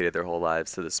just dedicated their whole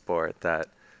lives to the sport, that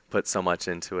put so much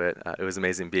into it. It was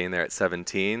amazing being there at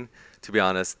 17. To be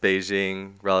honest,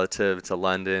 Beijing relative to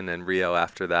London and Rio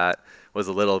after that was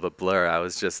a little of a blur. I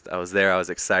was there, I was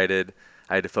excited.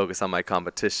 I had to focus on my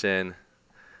competition.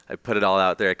 I put it all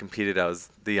out there. I competed. I was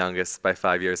the youngest by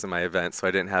 5 years in my event, so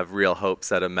I didn't have real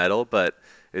hopes at a medal, but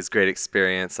it was a great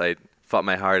experience. I fought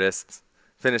my hardest,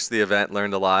 finished the event,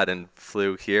 learned a lot, and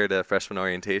flew here to freshman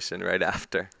orientation right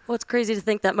after. Well, it's crazy to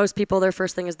think that most people, their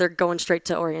first thing is they're going straight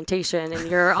to orientation, and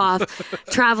you're off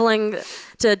traveling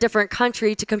to a different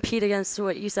country to compete against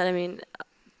what you said. I mean,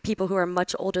 people who are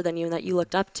much older than you and that you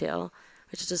looked up to,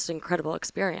 which is just an incredible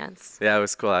experience. Yeah, it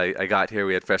was cool. I got here,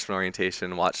 we had freshman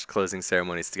orientation, watched closing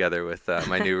ceremonies together with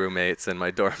my new roommates and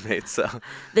my dorm mates. So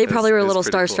they probably were a little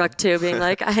starstruck too, being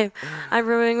like, I'm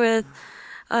rooming with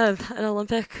an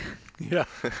Olympic. Yeah.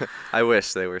 I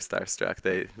wish they were starstruck.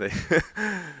 They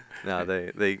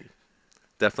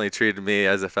definitely treated me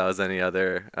as if I was any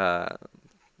other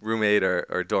roommate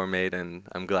or dorm mate, and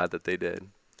I'm glad that they did.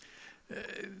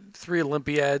 3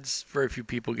 Olympiads, very few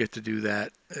people get to do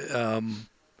that.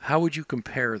 How would you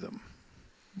compare them?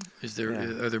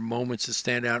 Are there moments that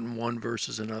stand out in one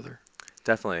versus another?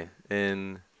 Definitely.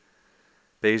 In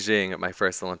Beijing, at my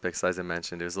first Olympics, as I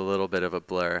mentioned, it was a little bit of a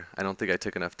blur. I don't think I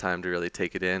took enough time to really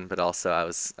take it in, but also I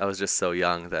was just so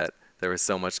young that there was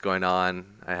so much going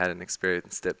on. I hadn't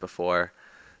experienced it before,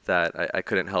 that I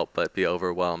couldn't help but be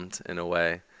overwhelmed in a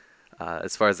way.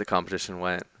 As far as the competition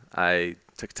went, I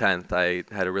took 10th. I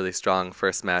had a really strong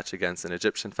first match against an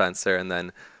Egyptian fencer and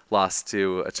then lost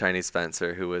to a Chinese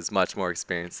fencer who was much more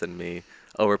experienced than me,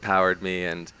 overpowered me,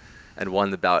 and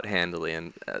won the bout handily.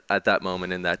 And at that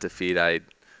moment in that defeat,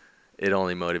 it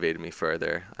only motivated me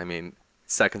further. I mean,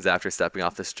 seconds after stepping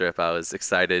off the strip, I was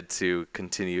excited to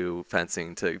continue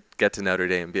fencing, to get to Notre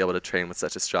Dame, be able to train with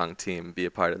such a strong team, be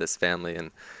a part of this family,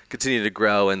 and continue to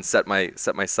grow and set my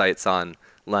sights on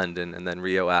London and then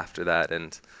Rio after that.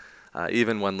 And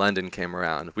even when London came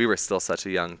around, we were still such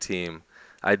a young team.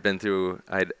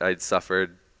 I'd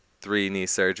suffered 3 knee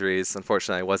surgeries.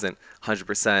 Unfortunately, I wasn't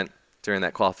 100% during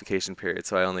that qualification period,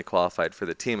 so I only qualified for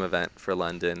the team event for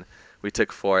London. We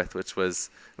took 4th,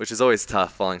 which is always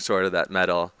tough, falling short of that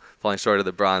medal, falling short of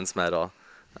the bronze medal.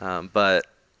 But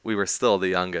we were still the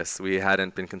youngest. We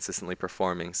hadn't been consistently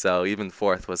performing, so even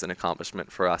 4th was an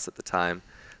accomplishment for us at the time.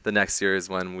 The next year is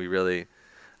when we really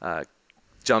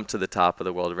jumped to the top of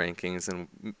the world rankings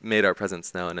and made our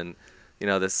presence known. And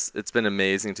it's been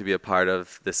amazing to be a part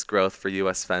of this growth for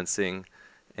U.S. fencing,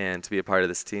 and to be a part of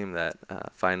this team that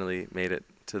finally made it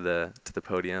to the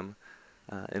podium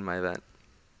in my event.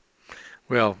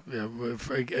 Well,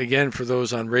 again, for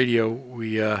those on radio,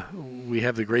 we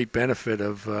have the great benefit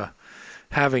of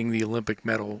having the Olympic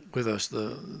medal with us,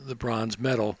 the bronze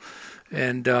medal.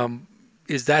 And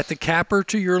is that the capper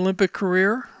to your Olympic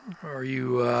career? Are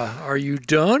you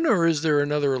done, or is there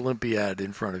another Olympiad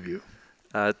in front of you?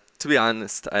 To be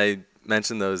honest, I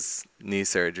mentioned those knee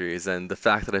surgeries, and the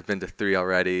fact that I've been to 3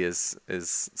 already is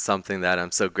something that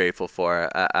I'm so grateful for.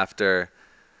 After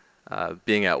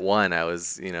being at one, I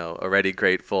was, already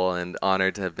grateful and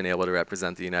honored to have been able to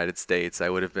represent the United States. I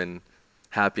would have been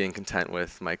happy and content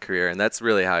with my career, and that's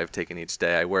really how I've taken each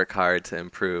day. I work hard to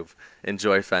improve,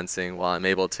 enjoy fencing while I'm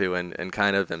able to, and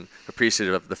kind of am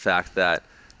appreciative of the fact that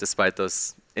despite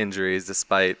those injuries,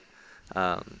 despite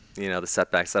the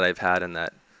setbacks that I've had and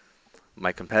that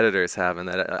my competitors have and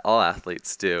that all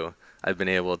athletes do, I've been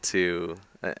able to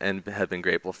and have been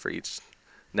grateful for each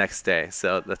next day.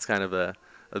 So that's kind of a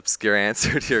obscure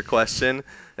answer to your question.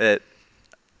 It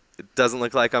doesn't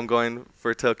look like I'm going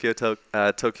for Tokyo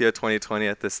 2020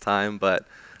 at this time, but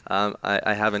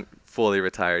I haven't fully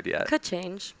retired yet. Could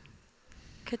change.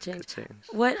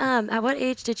 What at what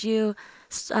age did you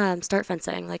start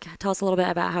fencing? Like, tell us a little bit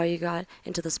about how you got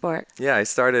into the sport. Yeah, I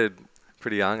started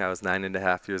pretty young. I was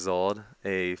 9.5 years old.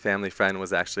 A family friend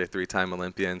was actually a 3-time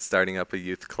Olympian starting up a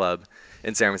youth club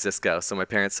in San Francisco. So my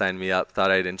parents signed me up, thought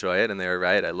I'd enjoy it, and they were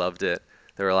right. I loved it.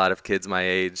 There were a lot of kids my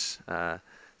age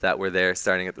that were there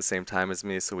starting at the same time as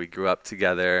me, so we grew up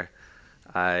together.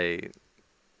 I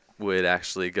would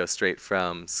actually go straight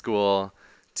from school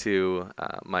to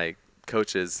my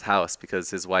coach's house because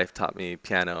his wife taught me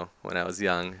piano when I was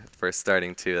young, first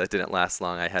starting to. That didn't last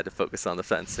long. I had to focus on the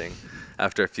fencing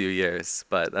after a few years,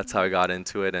 but that's how I got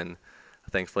into it, and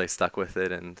thankfully stuck with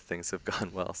it, and things have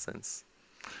gone well since.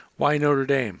 Why Notre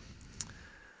Dame?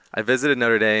 I visited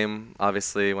Notre Dame,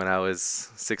 obviously, when I was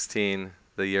 16.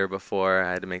 The year before,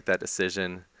 I had to make that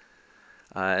decision.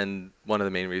 And one of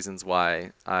the main reasons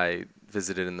why I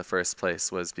visited in the first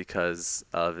place was because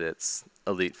of its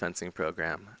elite fencing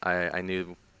program. I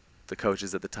knew the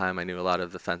coaches at the time. I knew a lot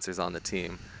of the fencers on the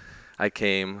team. I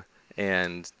came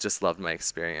and just loved my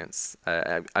experience.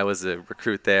 I was a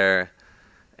recruit there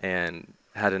and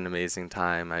had an amazing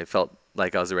time. I felt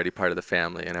like I was already part of the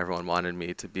family, and everyone wanted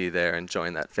me to be there and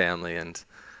join that family. And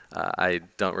I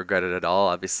don't regret it at all.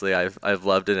 Obviously, I've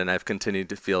loved it, and I've continued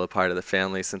to feel a part of the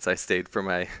family since I stayed for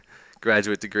my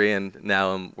graduate degree, and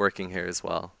now I'm working here as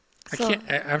well.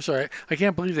 I'm sorry. I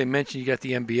can't believe they mentioned you got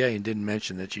the MBA and didn't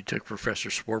mention that you took Professor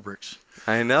Swarbrick's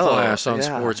class on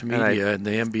sports media and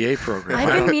the MBA program.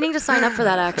 I've been meaning to sign up for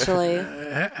that, actually.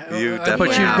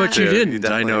 But you didn't.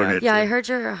 I noted. Yeah, I heard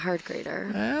you're a hard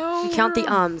grader. Well, you count the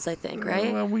ums, I think,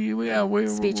 right? Well,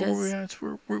 speeches.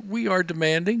 We are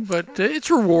demanding, but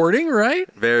it's rewarding, right?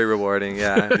 Very rewarding.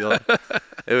 Yeah,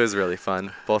 it was really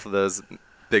fun. Both of those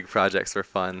big projects were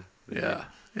fun. Yeah.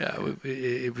 Yeah,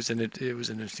 it was an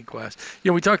interesting class.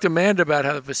 We talked to Amanda about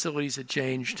how the facilities had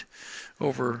changed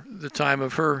over the time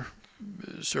of her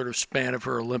sort of span of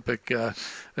her Olympic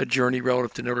journey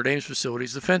relative to Notre Dame's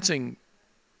facilities. The fencing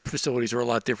facilities are a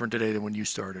lot different today than when you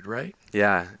started, right?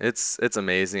 Yeah, it's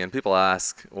amazing, and people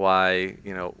ask why,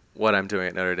 what I'm doing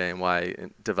at Notre Dame, why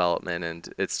development, and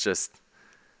it's just,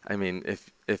 I mean,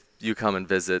 if you come and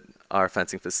visit our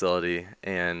fencing facility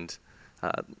and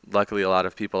luckily, a lot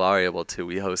of people are able to.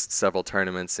 We host several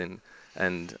tournaments and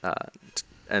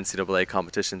NCAA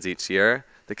competitions each year.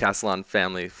 The Castellan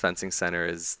Family Fencing Center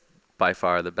is by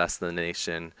far the best in the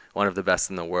nation, one of the best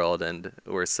in the world, and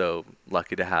we're so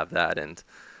lucky to have that. And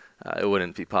it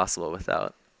wouldn't be possible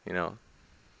without,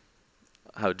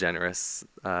 how generous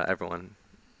everyone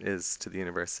is to the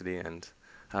university, and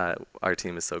our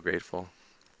team is so grateful.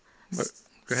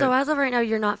 So as of right now,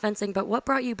 you're not fencing, but what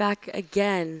brought you back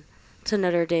again to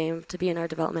Notre Dame to be in our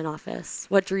development office?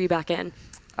 What drew you back in?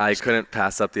 I couldn't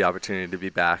pass up the opportunity to be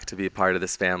back, to be a part of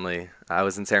this family. I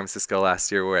was in San Francisco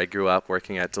last year where I grew up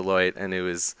working at Deloitte, and it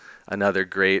was another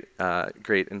great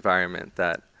environment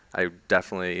that I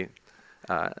definitely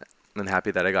am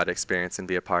happy that I got to experience and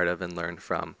be a part of and learn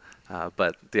from.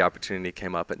 But the opportunity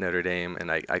came up at Notre Dame,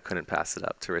 and I couldn't pass it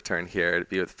up to return here, to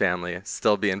be with family,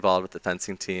 still be involved with the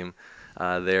fencing team.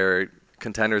 They're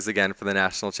contenders again for the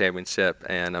national championship,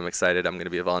 and I'm excited. I'm going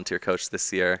to be a volunteer coach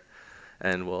this year,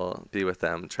 and we'll be with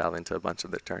them traveling to a bunch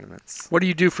of their tournaments. What do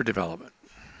you do for development?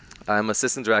 I'm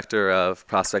assistant director of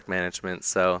prospect management,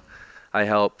 so I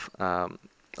help a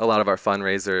lot of our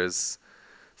fundraisers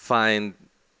find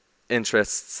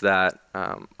interests that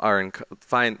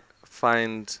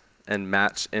find and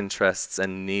match interests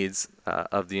and needs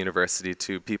of the university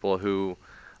to people who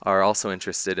are also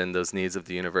interested in those needs of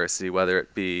the university, whether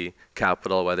it be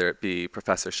capital, whether it be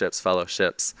professorships,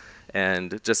 fellowships,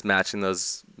 and just matching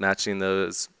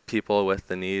those people with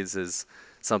the needs is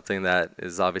something that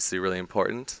is obviously really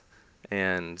important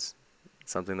and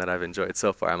something that I've enjoyed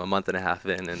so far. I'm a month and a half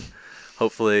in, and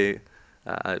hopefully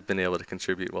I've been able to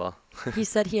contribute well. He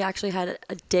said he actually had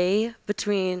a day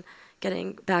between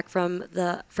getting back from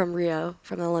Rio,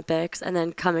 from the Olympics, and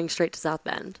then coming straight to South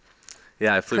Bend.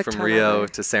 Yeah, I flew from Rio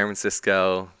to San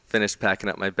Francisco, finished packing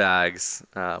up my bags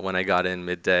when I got in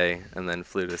midday, and then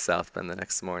flew to South Bend the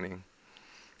next morning.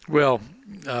 Well,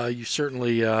 you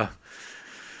certainly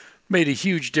made a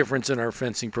huge difference in our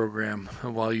fencing program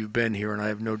while you've been here, and I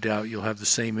have no doubt you'll have the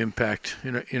same impact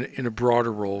in a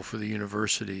broader role for the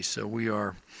university. So we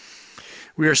are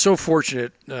so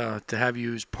fortunate to have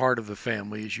you as part of the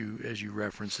family, as you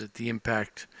referenced it. The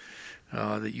impact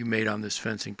that you made on this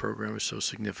fencing program is so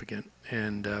significant,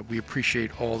 and we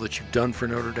appreciate all that you've done for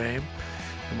Notre Dame,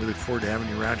 and we look forward to having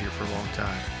you around here for a long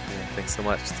time. Yeah, thanks so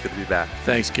much. It's good to be back.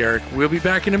 Thanks, Gerek. We'll be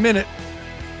back in a minute.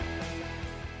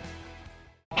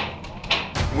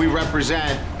 We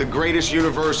represent the greatest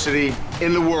university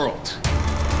in the world.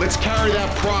 Let's carry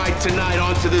that pride tonight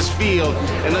onto this field,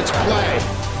 and let's play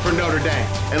for Notre Dame,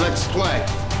 and let's play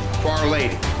for Our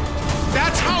Lady.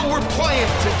 That's how we're playing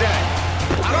today.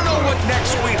 I don't know what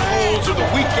next week holds, or the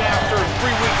week after, or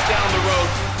 3 weeks down the road,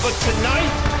 but tonight,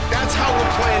 that's how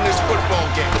we're playing this football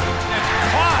game. It's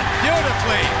caught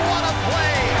beautifully. What a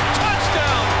play!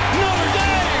 Touchdown, Notre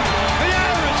Dame! The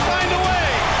Irish find a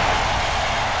way!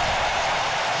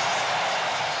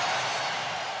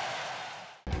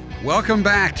 Welcome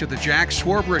back to the Jack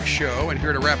Swarbrick Show, and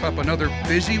here to wrap up another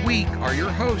busy week are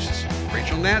your hosts,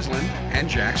 Rachel Naslin and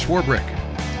Jack Swarbrick.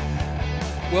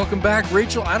 Welcome back,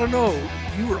 Rachel. I don't know,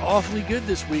 you were awfully good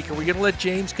this week. Are we going to let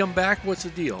James come back? What's the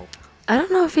deal? I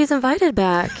don't know if he's invited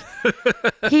back.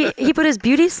 He put his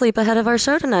beauty sleep ahead of our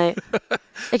show tonight.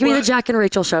 It can be the Jack and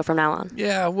Rachel show from now on.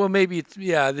 Yeah, well, maybe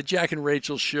the Jack and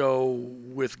Rachel show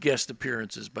with guest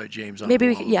appearances by James on Maybe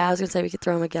the we could, I was going to say we could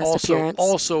throw him a guest appearance.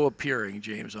 Also appearing,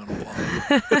 James on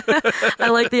the I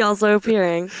like the also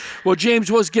appearing. Well,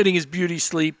 James was getting his beauty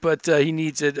sleep, but he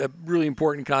needs a really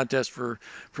important contest for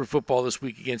football this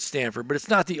week against Stanford. But it's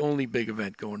not the only big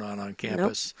event going on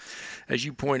campus. Nope. As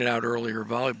you pointed out earlier,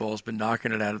 volleyball's been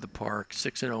knocking it out of the park,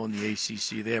 6-0 in the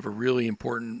ACC. They have a really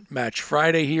important match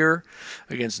Friday here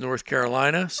against North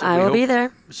Carolina. So I will be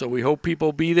there. So we hope people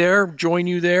will be there, join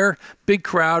you there. Big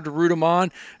crowd to root them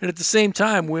on. And at the same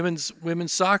time, women's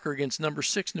soccer against number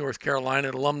 6 North Carolina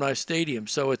at Alumni Stadium.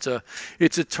 So it's a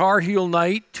Tar Heel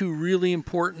night, two really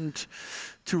important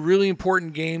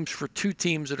games for two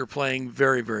teams that are playing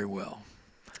very, very well.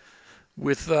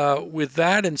 With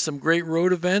that and some great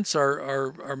road events,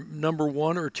 our number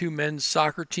 1 or 2 men's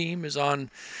soccer team is on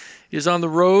the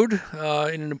road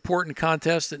in an important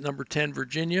contest at number 10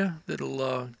 Virginia.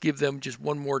 That'll give them just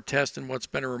one more test in what's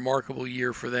been a remarkable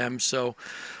year for them. So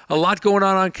a lot going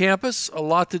on campus, a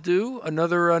lot to do.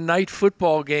 Another night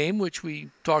football game, which we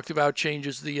talked about,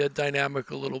 changes the dynamic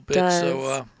a little bit. Does.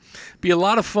 So be a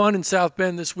lot of fun in South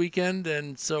Bend this weekend.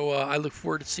 And so I look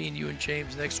forward to seeing you and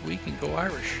James next week, and go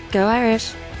Irish. Go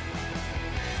Irish.